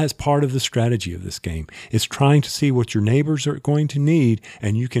 All that's part of the strategy of this game. It's trying to see what your neighbors are going to need,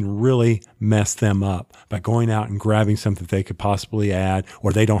 and you can really mess them up by going out and grabbing something they could possibly add,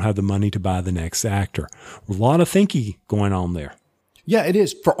 or they don't have the money to buy the next actor. A lot of thinking going on there. Yeah, it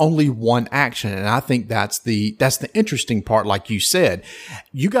is for only one action. And I think that's the interesting part. Like you said,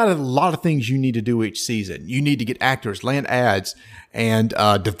 you got a lot of things you need to do each season. You need to get actors, land ads, and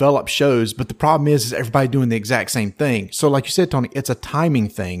develop shows. But the problem is everybody doing the exact same thing. So like you said, Tony, it's a timing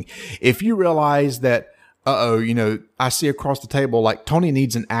thing. If you realize that, I see across the table, like Tony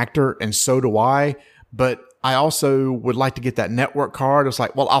needs an actor and so do I, but I also would like to get that network card. It's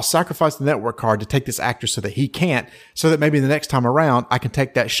like, well, I'll sacrifice the network card to take this actor so that he can't, so that maybe the next time around I can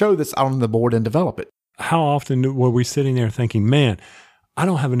take that show that's out on the board and develop it. How often were we sitting there thinking, man, I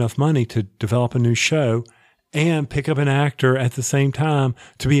don't have enough money to develop a new show and pick up an actor at the same time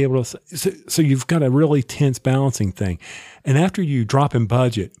to be able to. So you've got a really tense balancing thing. And after you drop in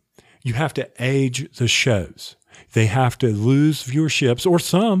budget, you have to age the shows. They have to lose viewerships, or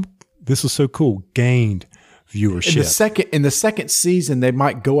some, this is so cool, gained viewership. In the second season, they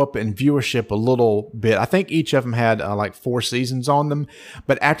might go up in viewership a little bit. I think each of them had like 4 seasons on them.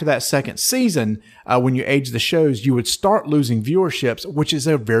 But after that second season, when you age the shows, you would start losing viewerships, which is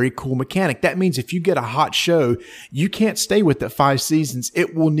a very cool mechanic. That means if you get a hot show, you can't stay with it 5 seasons.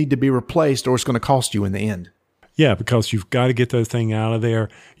 It will need to be replaced, or it's going to cost you in the end. Yeah, because you've got to get those thing out of there.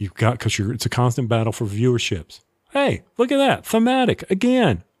 It's a constant battle for viewerships. Hey, look at that. Thematic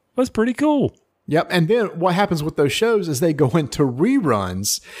again. That's pretty cool. Yep. And then what happens with those shows is they go into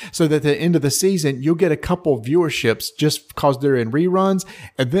reruns, so that at the end of the season, you'll get a couple viewerships just because they're in reruns.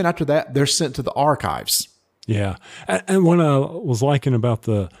 And then after that, they're sent to the archives. Yeah. And what I was liking about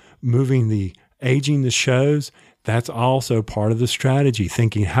aging the shows, that's also part of the strategy,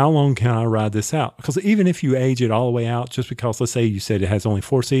 thinking, how long can I ride this out? Because even if you age it all the way out, just because, let's say you said it has only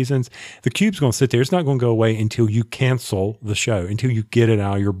 4 seasons, the cube's going to sit there. It's not going to go away until you cancel the show, until you get it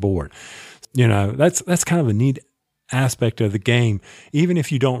out of your board. That's kind of a neat aspect of the game. Even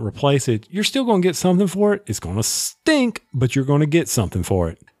if you don't replace it, you're still going to get something for it. It's going to stink, but you're going to get something for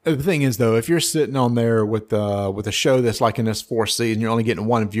it. The thing is, though, if you're sitting on there with a show that's like in this 4th season, you're only getting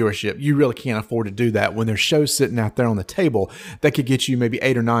 1 viewership, you really can't afford to do that when there's shows sitting out there on the table that could get you maybe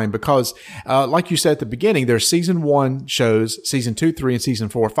 8 or 9 because, like you said at the beginning, there's season 1 shows, season 2, 3, and season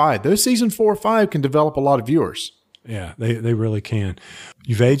 4, 5. Those season 4, 5 can develop a lot of viewers. Yeah, they really can.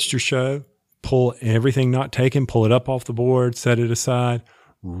 You've aged your show. Pull everything not taken, pull it up off the board, set it aside,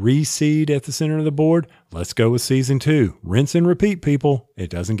 reseed at the center of the board. Let's go with season 2. Rinse and repeat, people.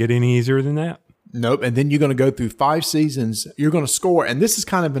 It doesn't get any easier than that. Nope. And then you're going to go through 5 seasons. You're going to score. And this is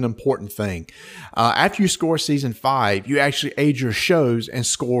kind of an important thing. After you score season 5, you actually age your shows and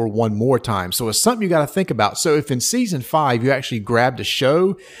score 1 more time. So it's something you got to think about. So if in season 5, you actually grabbed a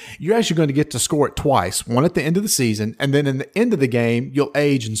show, you're actually going to get to score it twice. One at the end of the season. And then in the end of the game, you'll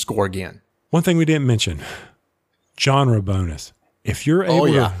age and score again. One thing we didn't mention, genre bonus. If you're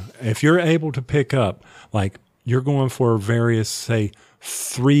able to pick up, like you're going for various, say,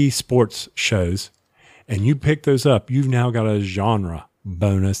 3 sports shows, and you pick those up, you've now got a genre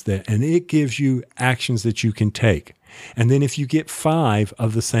bonus and it gives you actions that you can take. And then if you get 5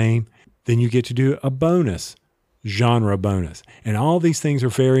 of the same, then you get to do a bonus, genre bonus. And all these things are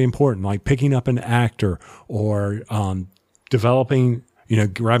very important, like picking up an actor or developing,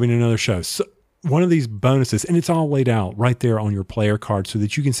 grabbing another show. So one of these bonuses, and it's all laid out right there on your player card so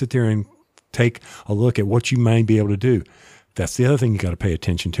that you can sit there and take a look at what you may be able to do. That's the other thing you got to pay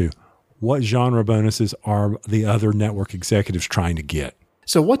attention to. What genre bonuses are the other network executives trying to get?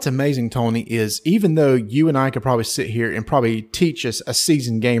 So what's amazing, Tony, is even though you and I could probably sit here and probably teach us a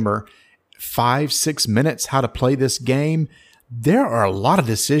seasoned gamer 5-6 minutes how to play this game, there are a lot of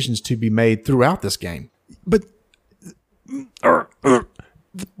decisions to be made throughout this game. But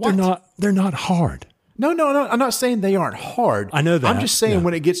they're not hard. No. I'm not saying they aren't hard. I know that. I'm just saying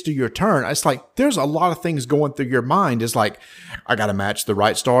when it gets to your turn, it's like there's a lot of things going through your mind. It's like, I got to match the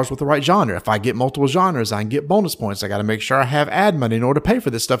right stars with the right genre. If I get multiple genres, I can get bonus points. I got to make sure I have ad money in order to pay for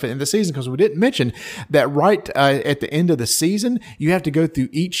this stuff at the end of the season, because we didn't mention that right at the end of the season, you have to go through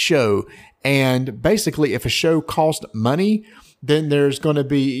each show. And basically, if a show costs money, then there's going to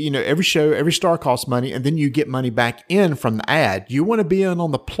be, every show, every star costs money, and then you get money back in from the ad. You want to be in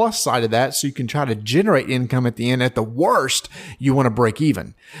on the plus side of that so you can try to generate income at the end. At the worst, you want to break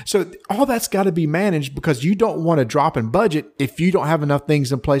even. So all that's got to be managed because you don't want to drop in budget if you don't have enough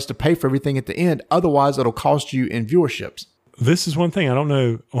things in place to pay for everything at the end. Otherwise, it'll cost you in viewerships. This is one thing I don't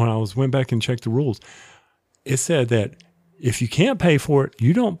know. When I went back and checked the rules, it said that if you can't pay for it,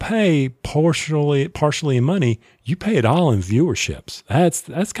 you don't pay partially in money. You pay it all in viewerships.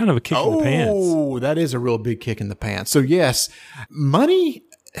 That's kind of a kick in the pants. Oh, that is a real big kick in the pants. So yes, money,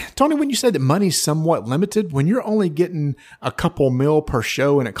 Tony, when you say that money's somewhat limited, when you're only getting a couple mil per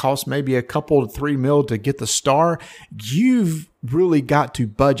show and it costs maybe a couple to $3 million to get the star, you've really got to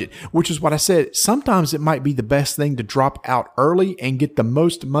budget, which is what I said. Sometimes it might be the best thing to drop out early and get the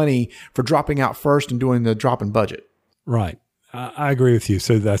most money for dropping out first and doing the drop in budget. Right. I agree with you.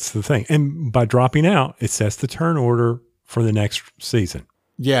 So that's the thing. And by dropping out, it sets the turn order for the next season.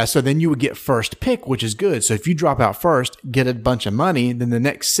 Yeah. So then you would get first pick, which is good. So if you drop out first, get a bunch of money, then the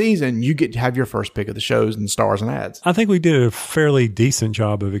next season you get to have your first pick of the shows and stars and ads. I think we did a fairly decent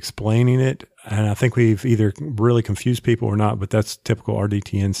job of explaining it. And I think we've either really confused people or not, but that's typical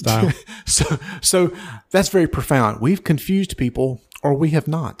RDTN style. So that's very profound. We've confused people or we have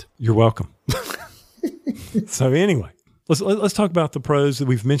not. You're welcome. So anyway, let's talk about the pros.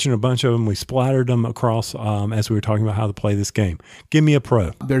 We've mentioned a bunch of them. We splattered them across as we were talking about how to play this game. Give me a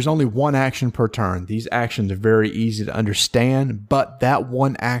pro. There's only one action per turn. These actions are very easy to understand, but that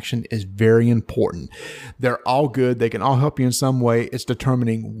one action is very important. They're all good. They can all help you in some way. It's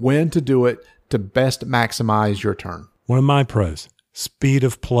determining when to do it to best maximize your turn. One of my pros, speed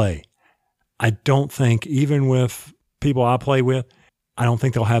of play. I don't think, even with people I play with, I don't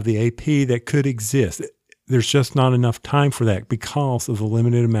think they'll have the AP that could exist. There's just not enough time for that because of the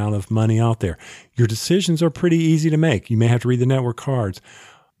limited amount of money out there. Your decisions are pretty easy to make. You may have to read the network cards,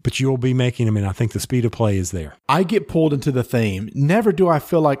 but you'll be making them, and I think the speed of play is there. I get pulled into the theme. Never do I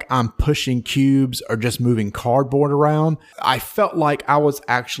feel like I'm pushing cubes or just moving cardboard around. I felt like I was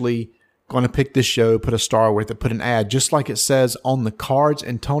actually going to pick this show, put a star with it, put an ad, just like it says on the cards.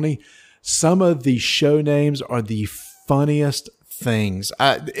 And Tony, some of the show names are the funniest things.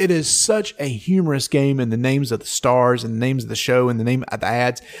 It is such a humorous game, and the names of the stars and the names of the show and the name of the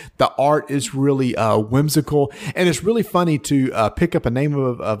ads. The art is really whimsical, and it's really funny to pick up a name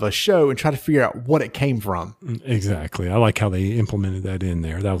of a show and try to figure out what it came from. Exactly. I like how they implemented that in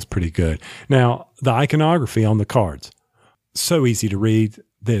there. That was pretty good. Now, the iconography on the cards, so easy to read.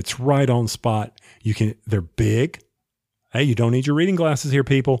 It's right on the spot. They're big. Hey, you don't need your reading glasses here,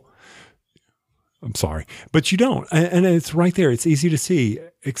 people. I'm sorry, but you don't. And it's right there. It's easy to see,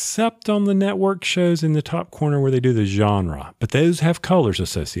 except on the network shows in the top corner where they do the genre. But those have colors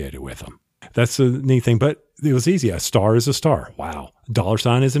associated with them. That's the neat thing. But it was easy. A star is a star. Wow.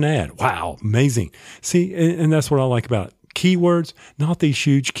 $sign is an ad. Wow. Amazing. See, and that's what I like about it. Keywords, not these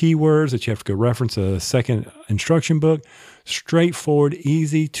huge keywords that you have to go reference a second instruction book. Straightforward,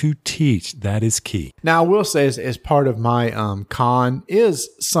 easy to teach. That is key. Now, I will say as part of my con is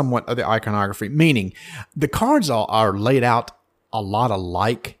somewhat of the iconography, meaning the cards are laid out a lot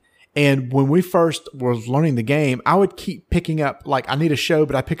alike. And when we first was learning the game, I would keep picking up, like, I need a show,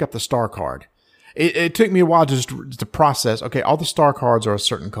 but I pick up the star card. It took me a while just to process, okay, all the star cards are a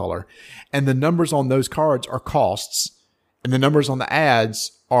certain color, and the numbers on those cards are costs, and the numbers on the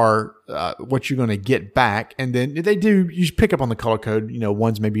ads are what you're going to get back. And then you pick up on the color code,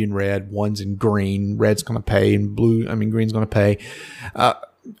 one's maybe in red, one's in green, red's going to pay, and green's going to pay,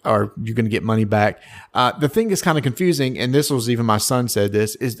 or you're going to get money back. The thing that's kind of confusing, and this was even my son said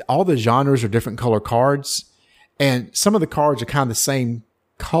this, is all the genres are different color cards, and some of the cards are kind of the same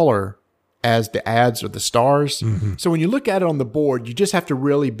color as the ads or the stars. Mm-hmm. So when you look at it on the board, you just have to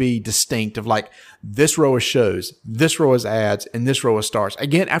really be distinct of like, this row is shows, this row is ads, and this row is stars.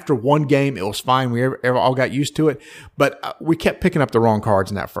 Again, after one game, it was fine. We all got used to it, but we kept picking up the wrong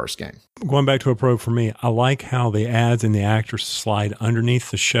cards in that first game. Going back to a pro for me, I like how the ads and the actors slide underneath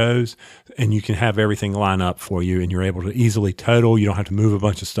the shows, and you can have everything line up for you, and you're able to easily total. You don't have to move a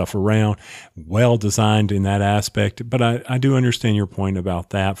bunch of stuff around. Well designed in that aspect. But I do understand your point about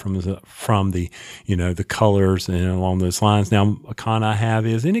that from the colors and along those lines. Now, a con I have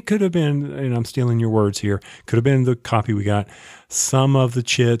is, and it could have been, and I'm stealing your words here, could have been the copy we got. Some of the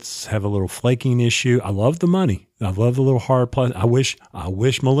chits have a little flaking issue. I love the money. I love the little hard plastic. I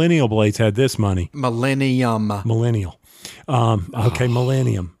wish Millennial Blades had this money. Millennium. Okay,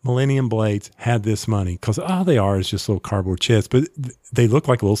 Millennium Blades had this money because all they are is just little cardboard chits, but they look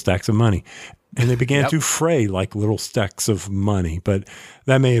like little stacks of money. And they began to fray like little stacks of money, but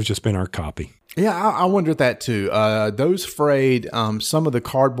that may have just been our copy. Yeah, I wondered that too. Those frayed. Some of the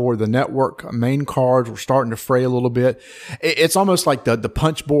cardboard, the network main cards were starting to fray a little bit. It's almost like the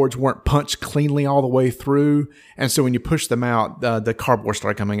punch boards weren't punched cleanly all the way through. And so when you push them out, the cardboard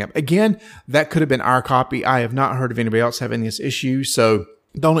started coming up. Again, that could have been our copy. I have not heard of anybody else having this issue. So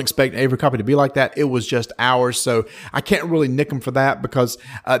don't expect every copy to be like that. It was just ours. So I can't really nick them for that because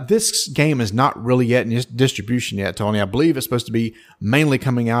this game is not really yet in distribution yet, Tony. I believe it's supposed to be mainly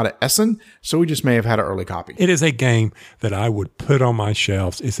coming out at Essen. So we just may have had an early copy. It is a game that I would put on my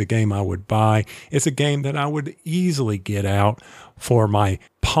shelves. It's a game I would buy. It's a game that I would easily get out for my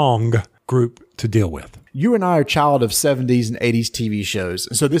Pong group to deal with. You and I are a child of 70s and 80s TV shows.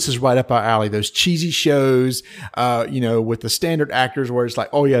 And so this is right up our alley. Those cheesy shows, with the standard actors where it's like,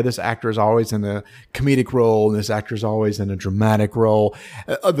 oh yeah, this actor is always in a comedic role and this actor is always in a dramatic role.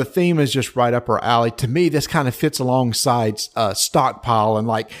 The theme is just right up our alley. To me, this kind of fits alongside Stockpile. And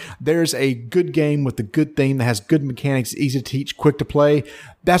like, there's a good game with a good theme that has good mechanics, easy to teach, quick to play.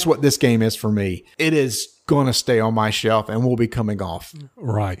 That's what this game is for me. It is going to stay on my shelf and will be coming off.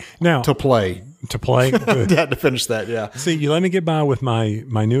 Right. Now, to play. Good. Had to finish that, yeah. See, you let me get by with my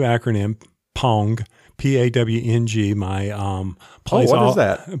new acronym, Pong, Pawng. My what is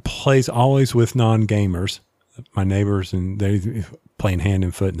that? Plays always with non-gamers, my neighbors, and they playing hand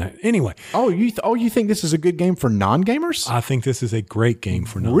and foot. And that. Anyway. You think this is a good game for non-gamers? I think this is a great game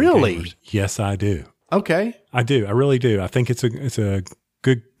for non-gamers. Really? Yes, I do. Okay. I do. I really do. I think it's a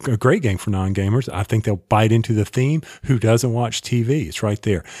great game for non-gamers. I think they'll bite into the theme. Who doesn't watch TV? It's right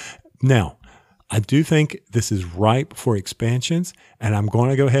there. Now, I do think this is ripe for expansions, and I'm going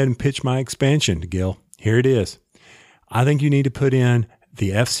to go ahead and pitch my expansion, Gil. Here it is. I think you need to put in the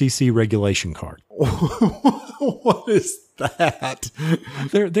FCC regulation card. What is that?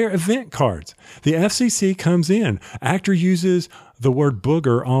 They're event cards. The FCC comes in. Actor uses the word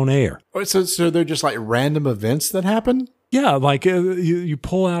booger on air. So they're just like random events that happen? Yeah, like you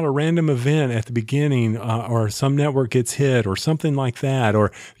pull out a random event at the beginning, or some network gets hit, or something like that,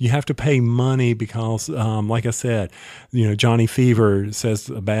 or you have to pay money because, like I said, Johnny Fever says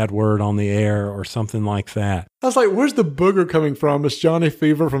a bad word on the air, or something like that. I was like, "Where's the booger coming from?" It's Johnny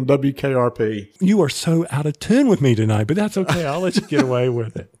Fever from WKRP. You are so out of tune with me tonight, but that's okay. I'll let you get away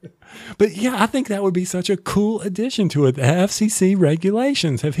with it. But yeah, I think that would be such a cool addition to it. The FCC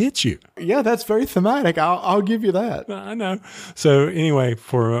regulations have hit you. Yeah, that's very thematic. I'll give you that. I know. So anyway,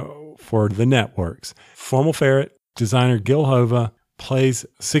 for the networks, Formal Ferret, designer Gil Hova, plays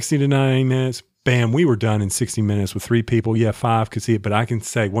 60 to 90 minutes. Bam, we were done in 60 minutes with 3 people. Yeah, 5 could see it. But I can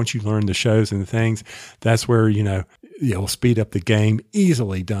say once you learn the shows and the things, that's where, you'll speed up the game.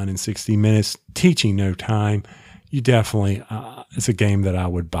 Easily done in 60 minutes. Teaching no time. You definitely, it's a game that I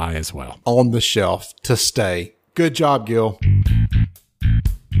would buy as well. On the shelf to stay. Good job, Gil.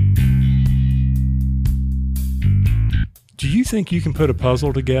 Do you think you can put a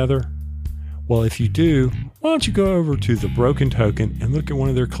puzzle together? Well, if you do, why don't you go over to The Broken Token and look at one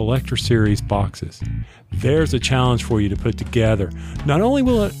of their collector series boxes. There's a challenge for you to put together. Not only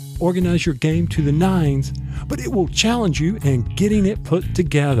will it organize your game to the nines, but it will challenge you in getting it put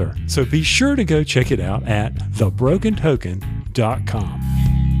together. So be sure to go check it out at thebrokentoken.com.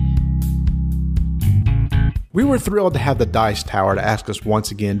 We were thrilled to have the Dice Tower to ask us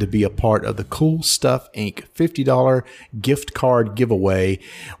once again to be a part of the Cool Stuff Inc. $50 gift card giveaway,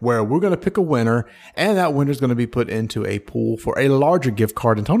 where we're going to pick a winner, and that winner is going to be put into a pool for a larger gift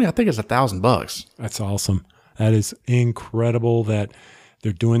card. And Tony, I think it's $1,000. That's awesome. That is incredible that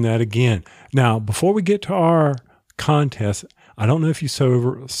they're doing that again. Now, before we get to our contest, I don't know if you saw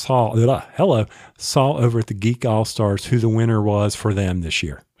over at the Geek All-Stars who the winner was for them this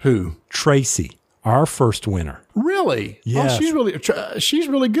year. Who? Tracy. Our first winner. Really? Yes. Oh, she's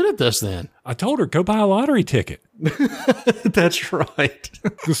really good at this then. I told her, go buy a lottery ticket. That's right.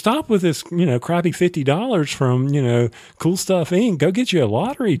 Stop with this, crappy $50 from, Cool Stuff Inc. Go get you a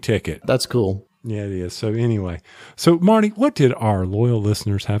lottery ticket. That's cool. Yeah, it is. So anyway, Marty, what did our loyal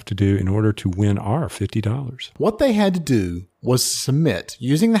listeners have to do in order to win our $50? What they had to do was submit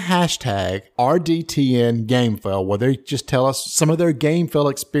using the hashtag RDTN GameFail, where they just tell us some of their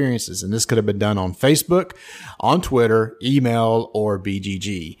GameFail experiences. And this could have been done on Facebook, on Twitter, email, or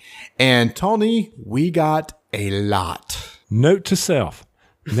BGG. And Tony, we got a lot. Note to self,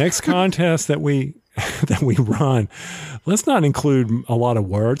 next contest that we run, let's not include a lot of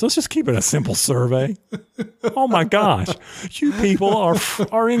words. Let's just keep it a simple survey. Oh my gosh, you people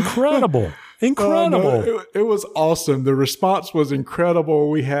are incredible. Incredible. It was awesome. The response was incredible.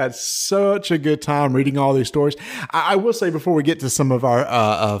 We had such a good time reading all these stories. I will say before we get to some of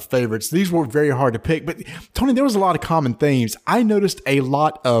our favorites, these were very hard to pick. But Tony, there was a lot of common themes. I noticed a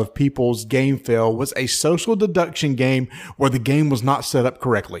lot of people's game fail was a social deduction game where the game was not set up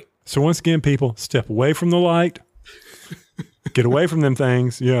correctly. So once again, people, step away from the light. Get away from them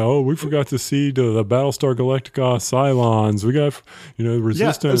things. Yeah. Oh, we forgot to seed the Battlestar Galactica Cylons. We got,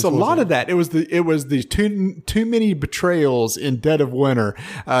 resistance. Yeah, there's a lot of that. It was the too many betrayals in Dead of Winter.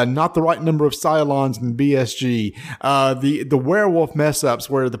 Not the right number of Cylons in BSG. The werewolf mess ups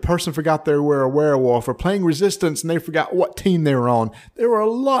where the person forgot they were a werewolf, or playing Resistance and they forgot what team they were on. There were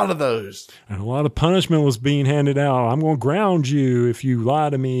a lot of those. And a lot of punishment was being handed out. I'm going to ground you if you lie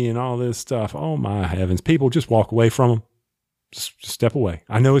to me and all this stuff. Oh my heavens. People, just walk away from them. Just step away.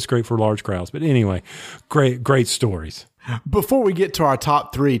 I know it's great for large crowds, but anyway, great stories. Before we get to our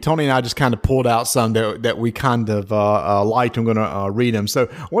top three, Tony and I just kind of pulled out some that we kind of liked. I'm going to read them. So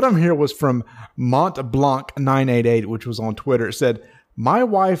what I'm here was from Montblanc988, which was on Twitter. It said, "My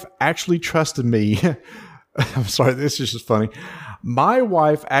wife actually trusted me." I'm sorry, this is just funny. "My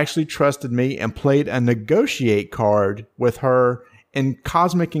wife actually trusted me and played a negotiate card with her in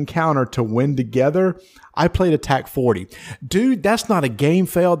Cosmic Encounter to win together. I played Attack 40. Dude, that's not a game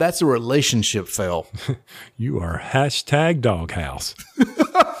fail. That's a relationship fail." You are #doghouse.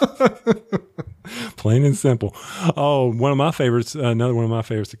 Plain and simple. Oh, one of my favorites, another one of my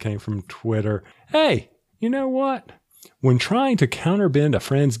favorites that came from Twitter. "Hey, you know what? When trying to counterbend a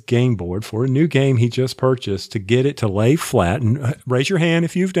friend's game board for a new game he just purchased to get it to lay flat," and raise your hand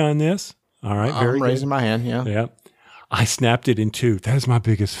if you've done this. All right. Very I'm raising my hand. Yeah. Yeah. "I snapped it in two. That is my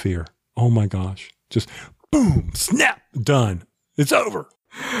biggest fear. Oh my gosh. Just boom, snap, done. It's over."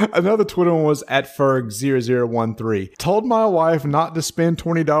 Another Twitter one was @Ferg0013. "Told my wife not to spend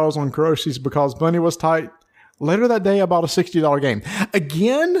 $20 on groceries because money was tight. Later that day, I bought a $60 game."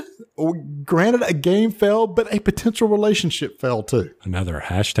 Again, granted a game fail, but a potential relationship fail too. Another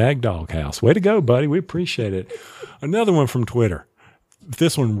 #doghouse. Way to go, buddy. We appreciate it. Another one from Twitter.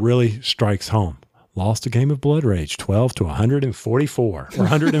 This one really strikes home. "Lost a game of Blood Rage, 12 to 144 or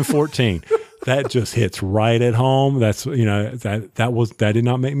 114. That just hits right at home. That's, that did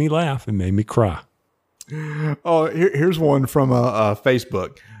not make me laugh. It made me cry. Oh, here's one from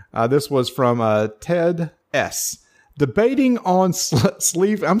Facebook. This was from Ted S. "Debating on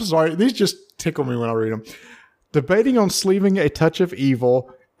sleeve." I'm sorry. These just tickle me when I read them. "Debating on sleeving a touch of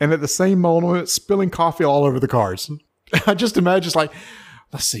evil and at the same moment spilling coffee all over the cards." I just imagine it's like,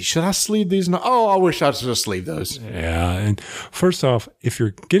 let's see, should I sleeve these? No. Oh, I wish I'd just sleeve those. Yeah. And first off, if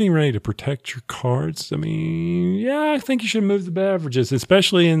you're getting ready to protect your cards, I think you should move the beverages,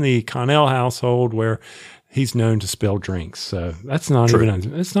 especially in the Connell household where he's known to spill drinks. So that's not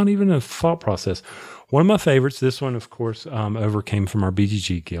even a thought process. One of my favorites, this one, of course, came from our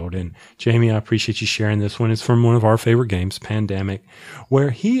BGG guild. And Jamie, I appreciate you sharing this one. It's from one of our favorite games, Pandemic, where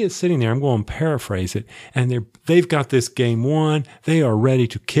he is sitting there. I'm going to paraphrase it. And they've got this game won. They are ready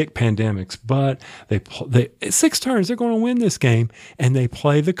to kick Pandemic's butt. They 6 turns, they're going to win this game. And they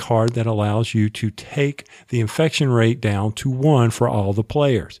play the card that allows you to take the infection rate down to 1 for all the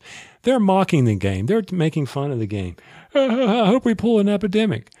players. They're mocking the game. They're making fun of the game. I hope we pull an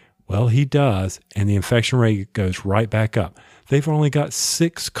epidemic. Well, he does, and the infection rate goes right back up. They've only got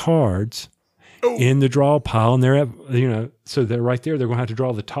 6 cards in the draw pile, and they're at, so they're right there. They're going to have to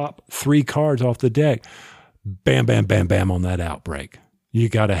draw the top 3 cards off the deck. Bam, bam, bam, bam on that outbreak. You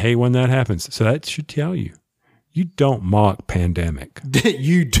got to hate when that happens. So that should tell you, you don't mock Pandemic.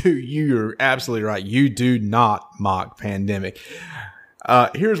 You do. You're absolutely right. You do not mock Pandemic.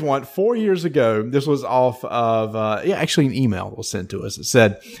 Here's one. 4 years ago, this was off of, actually an email was sent to us. It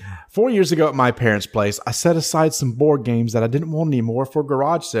said, 4 years ago at my parents' place, I set aside some board games that I didn't want anymore for a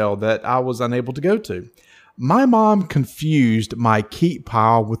garage sale that I was unable to go to. My mom confused my keep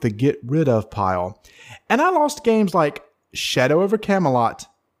pile with the get rid of pile. And I lost games like Shadow over Camelot,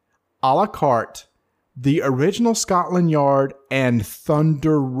 a la carte, the original Scotland Yard, and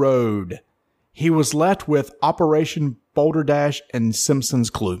Thunder Road. He was left with Operation Boulder Dash and Simpson's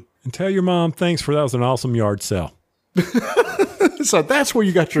Clue. And tell your mom thanks for that was an awesome yard sale. So that's where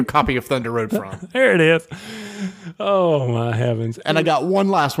you got your copy of Thunder Road from. There it is. Oh, my heavens. And I got one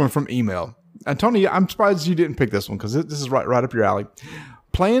last one from email. And Tony, I'm surprised you didn't pick this one because this is right up your alley.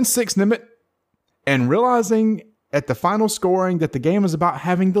 Playing 6 Nimit and realizing at the final scoring that the game is about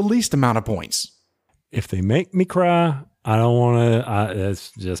having the least amount of points. If they make me cry, I don't want to,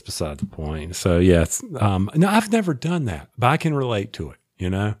 that's just beside the point. So yes, no, I've never done that, but I can relate to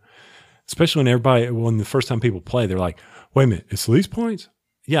it, especially when the first time people play, they're like, wait a minute, it's least points?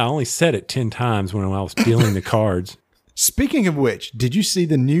 Yeah, I only said it 10 times when I was dealing the cards. Speaking of which, did you see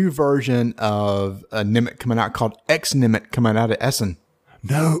the new version of Nimit coming out called X Nimit coming out of Essen?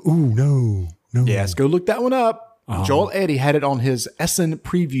 No. Ooh, no. Yes, go look that one up. Joel Eddy had it on his Essen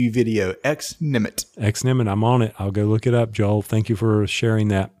preview video, X Nimit. X Nimit, I'm on it. I'll go look it up, Joel. Thank you for sharing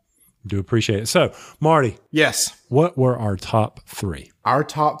that. Do appreciate it. So, Marty. Yes. What were our top 3? Our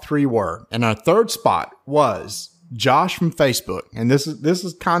top 3 were, and our third spot was Josh from Facebook. And this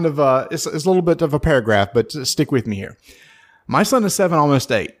is kind of it's a little bit of a paragraph, but stick with me here. My son is 7,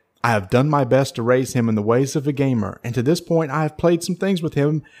 almost 8. I have done my best to raise him in the ways of a gamer, and to this point I have played some things with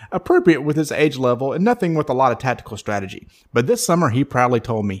him appropriate with his age level and nothing with a lot of tactical strategy. But this summer he proudly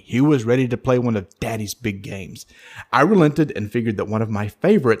told me he was ready to play one of Daddy's big games. I relented and figured that one of my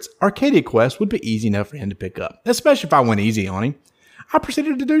favorites, Arcadia Quest, would be easy enough for him to pick up, especially if I went easy on him. I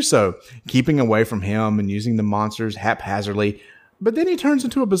proceeded to do so, keeping away from him and using the monsters haphazardly, but then he turns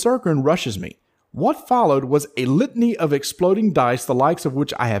into a berserker and rushes me. What followed was a litany of exploding dice, the likes of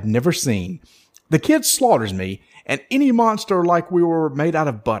which I have never seen. The kid slaughters me, and any monster like we were made out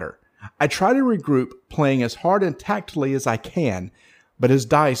of butter. I try to regroup, playing as hard and tactfully as I can, but his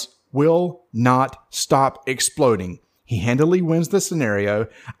dice will not stop exploding. He handily wins the scenario.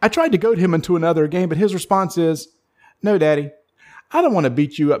 I tried to goad him into another game, but his response is, "No, Daddy, I don't want to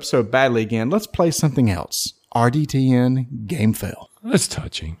beat you up so badly again. Let's play something else. RDTN game fail." That's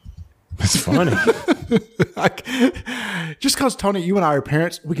touching. It's funny. Just because, Tony, you and I are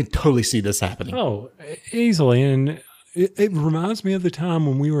parents, we can totally see this happening. Oh, easily. And it reminds me of the time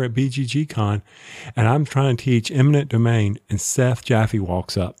when we were at BGG Con and I'm trying to teach Eminent Domain and Seth Jaffe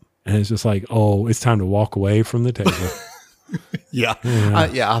walks up and it's just like, oh, it's time to walk away from the table. Yeah.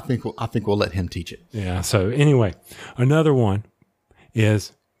 I think we'll let him teach it. Yeah. So anyway, another one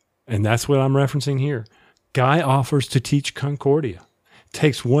is, and that's what I'm referencing here. Guy offers to teach Concordia.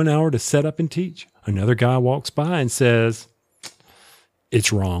 Takes 1 hour to set up and teach. Another guy walks by and says,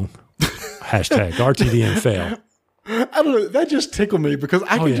 "It's wrong." Hashtag RTDN fail. I don't know. That just tickled me because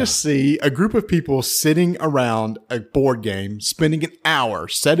I can just see a group of people sitting around a board game, spending an hour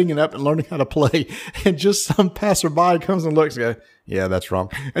setting it up and learning how to play. And just some passerby comes and looks and goes, "Yeah, that's wrong."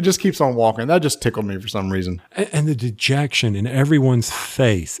 And just keeps on walking. That just tickled me for some reason. And the dejection in everyone's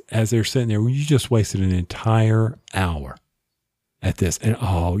face as they're sitting there. You just wasted an entire hour at this. And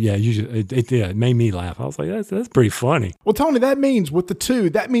it made me laugh. I was like, that's pretty funny. Well, Tony, that means with the 2,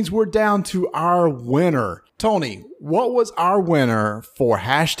 that means we're down to our winner. Tony, what was our winner for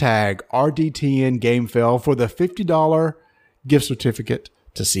hashtag RDTN game fail for the $50 gift certificate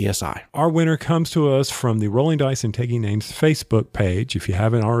to CSI? Our winner comes to us from the Rolling Dice and Taking Names Facebook page. If you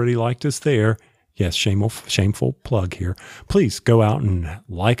haven't already liked us there, yes, shameful plug here, please go out and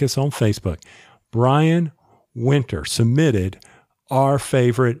like us on Facebook. Brian Winter submitted our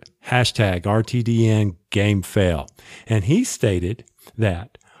favorite hashtag RTDN game fail. And he stated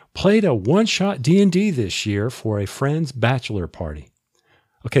that played a one-shot D&D this year for a friend's bachelor party.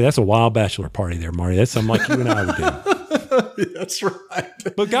 Okay, that's a wild bachelor party there, Marty. That's something like you and I would do. That's right.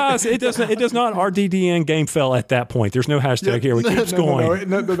 But guys, it does not RDDN game fail at that point. There's no hashtag here. It keeps going.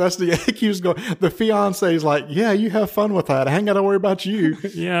 No, that's it keeps going. The fiance is like, "Yeah, you have fun with that. I ain't got to worry about you."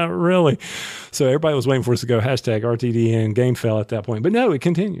 Yeah, really. So everybody was waiting for us to go hashtag RTDN game fail at that point. But no, it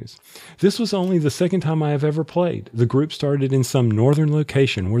continues. This was only the second time I have ever played. The group started in some northern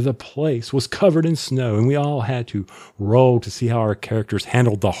location where the place was covered in snow, and we all had to roll to see how our characters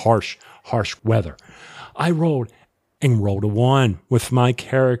handled the harsh weather. I rolled a 1 with my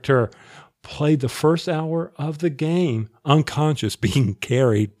character. Played the first hour of the game unconscious, being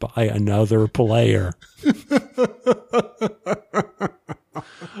carried by another player. I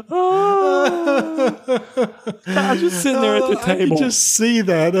was just sitting there at the table. I can just see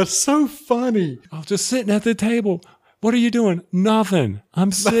that. That's so funny. I was just sitting at the table. What are you doing? Nothing.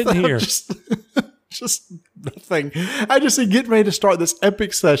 I'm sitting here. Just nothing. I just see getting ready to start this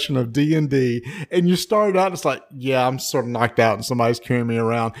epic session of D&D, and you start out, it's like, yeah, I'm sort of knocked out and somebody's carrying me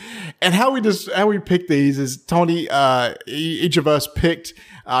around. And how we pick these is, Tony, each of us picked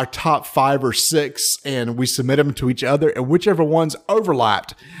our top 5 or 6, and we submit them to each other, and whichever ones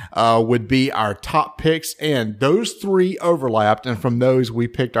overlapped would be our top picks, and those 3 overlapped, and from those we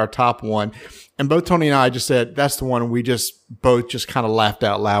picked our top one. And both Tony and I just said, that's the one, and we both kind of laughed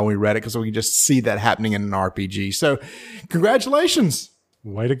out loud when we read it because we could just see that happening in an RPG. So congratulations.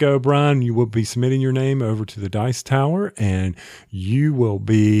 Way to go, Brian. You will be submitting your name over to the Dice Tower, and you will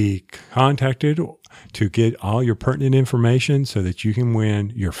be contacted to get all your pertinent information so that you can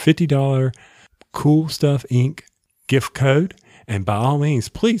win your $50 Cool Stuff Inc. gift code. And by all means,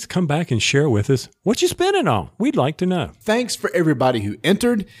 please come back and share with us what you spending on. We'd like to know. Thanks for everybody who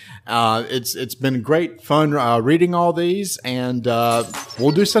entered. It's been great fun reading all these, and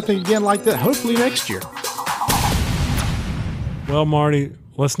we'll do something again like that hopefully next year. Well, Marty,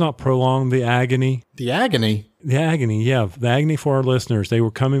 let's not prolong the agony. The agony? The agony, yeah. The agony for our listeners. They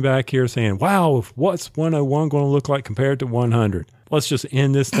were coming back here saying, wow, what's 101 going to look like compared to 100? Let's just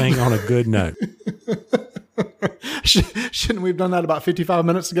end this thing on a good note. Shouldn't we have done that about 55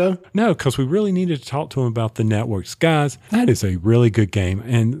 minutes ago? No, because we really needed to talk to them about the networks. Guys, that is a really good game.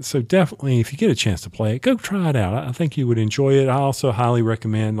 And so definitely, if you get a chance to play it, go try it out. I think you would enjoy it. I also highly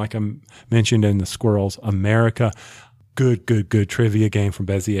recommend, like I mentioned in the Squirrels, America. Good trivia game from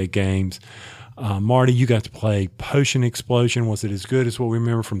Bezier Games. Marty, you got to play Potion Explosion. Was it as good as what we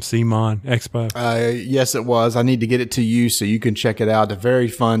remember from CMON Expo? Yes, it was. I need to get it to you so you can check it out. A very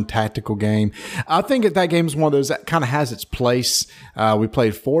fun tactical game. I think that game is one of those that kind of has its place. We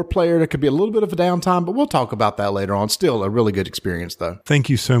played 4-player. There could be a little bit of a downtime, but we'll talk about that later on. Still a really good experience, though. Thank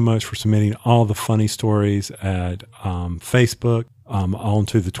you so much for submitting all the funny stories at Facebook,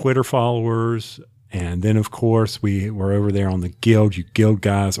 onto the Twitter followers. And then, of course, we were over there on the Guild. You Guild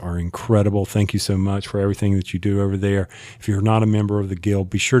guys are incredible. Thank you so much for everything that you do over there. If you're not a member of the Guild,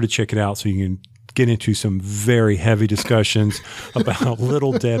 be sure to check it out so you can get into some very heavy discussions about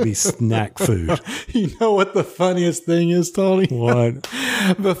Little Debbie snack food. You know what the funniest thing is, Tony? What?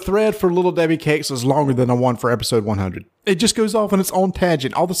 The thread for Little Debbie cakes is longer than the one for episode 100. It just goes off on its own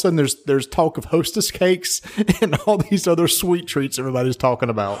tangent. All of a sudden, there's talk of Hostess cakes and all these other sweet treats everybody's talking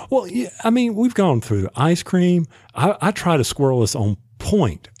about. Well, yeah, I mean, we've gone through ice cream. I try to squirrel this on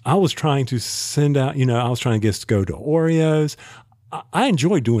point. I was trying to send out, I was trying to get us to go to Oreos. I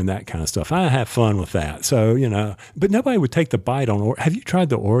enjoy doing that kind of stuff. I have fun with that. So, but nobody would take the bite on. Have you tried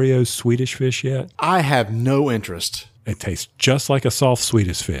the Oreos Swedish fish yet? I have no interest. It tastes just like a soft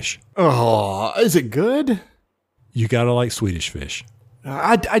Swedish fish. Oh, is it good? You got to like Swedish fish.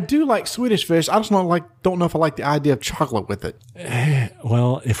 I do like Swedish fish. I just don't know if I like the idea of chocolate with it.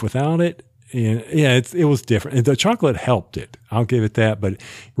 Well, if without it, it was different. The chocolate helped it. I'll give it that. But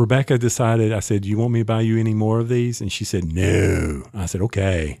Rebecca decided, I said, do you want me to buy you any more of these? And she said, no. I said,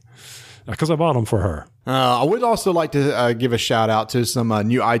 okay. Because I bought them for her. I would also like to give a shout out to some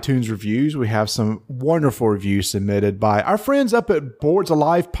new iTunes reviews. We have some wonderful reviews submitted by our friends up at Boards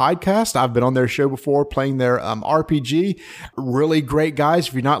Alive Podcast. I've been on their show before playing their RPG. Really great guys.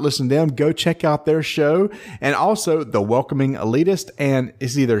 If you're not listening to them, go check out their show. And also The Welcoming Elitist, and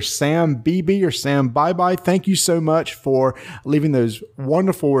it's either Sam BB or Sam Bye Bye. Thank you so much for leaving those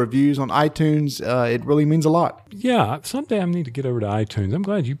wonderful reviews on iTunes. It really means a lot. Yeah, someday I need to get over to iTunes. I'm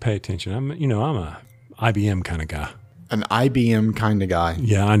glad you pay attention. I'm a IBM kind of guy. An IBM kind of guy.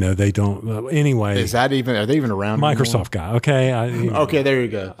 Yeah, I know they don't. Anyway, are they even around? Microsoft anymore? guy. Okay. Okay, there you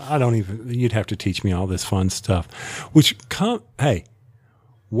go. You'd have to teach me all this fun stuff.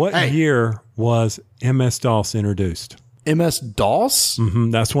 What year was MS-DOS introduced? MS-DOS?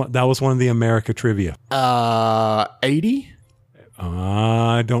 Mm-hmm. That was one of the America trivia. 80?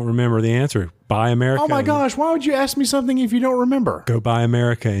 I don't remember the answer. Buy America. Oh my gosh, why would you ask me something if you don't remember? Go buy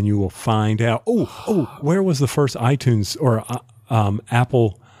America and you will find out. Oh, where was the first iTunes or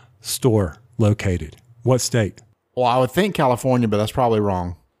Apple store located? What state? Well, I would think California, but that's probably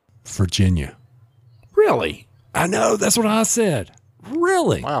wrong. Virginia. Really? I know. That's what I said.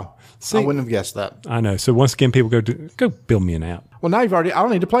 Really? Wow. See, I wouldn't have guessed that. I know. So once again, people go build me an app. Well, now I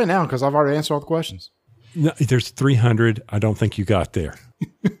don't need to play now because I've already answered all the questions. No, there's 300. I don't think you got there.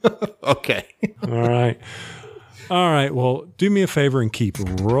 Okay. All right. Well, do me a favor and keep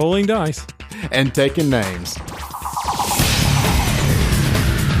rolling dice. And taking names.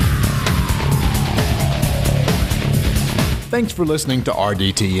 Thanks for listening to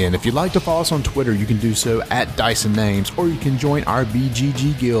RDTN. If you'd like to follow us on Twitter, you can do so at Dyson Names, or you can join our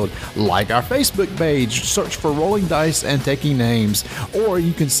BGG Guild. Like our Facebook page, search for Rolling Dice and Taking Names, or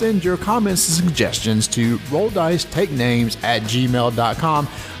you can send your comments and suggestions to rolldice@gmail.com.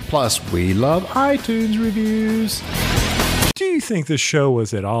 Plus, we love iTunes reviews. Do you think this show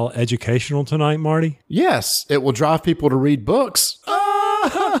was at all educational tonight, Marty? Yes, it will drive people to read books.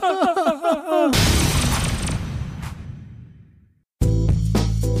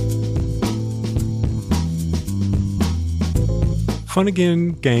 Fun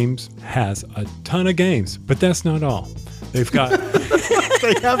Again Games has a ton of games, but that's not all. They've got...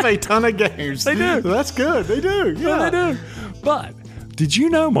 They have a ton of games. They do. That's good. They do. Yeah, they do. But did you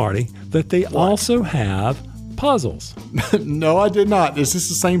know, Marty, that they also have puzzles? No, I did not. Is this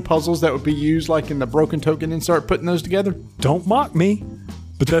the same puzzles that would be used like in the Broken Token insert, putting those together? Don't mock me.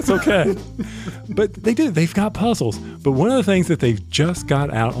 but that's okay. But they do. They've got puzzles. But one of the things that they've just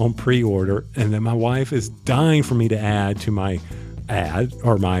got out on pre-order and that my wife is dying for me to add to my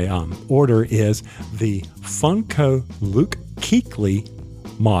order is the Funko Luke Kuechly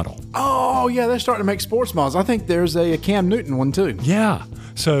model. Oh, yeah, they're starting to make sports models. I think there's a Cam Newton one, too. Yeah.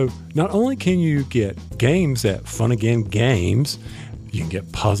 So not only can you get games at Fun Again Games, you can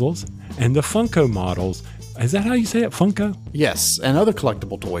get puzzles and the Funko models. Is that how you say it, Funko? Yes, and other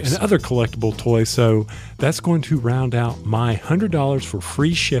collectible toys. And other collectible toys. So that's going to round out my $100 for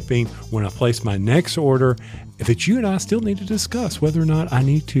free shipping when I place my next order. That you and I still need to discuss whether or not I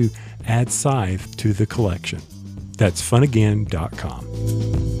need to add Scythe to the collection. That's funagain.com.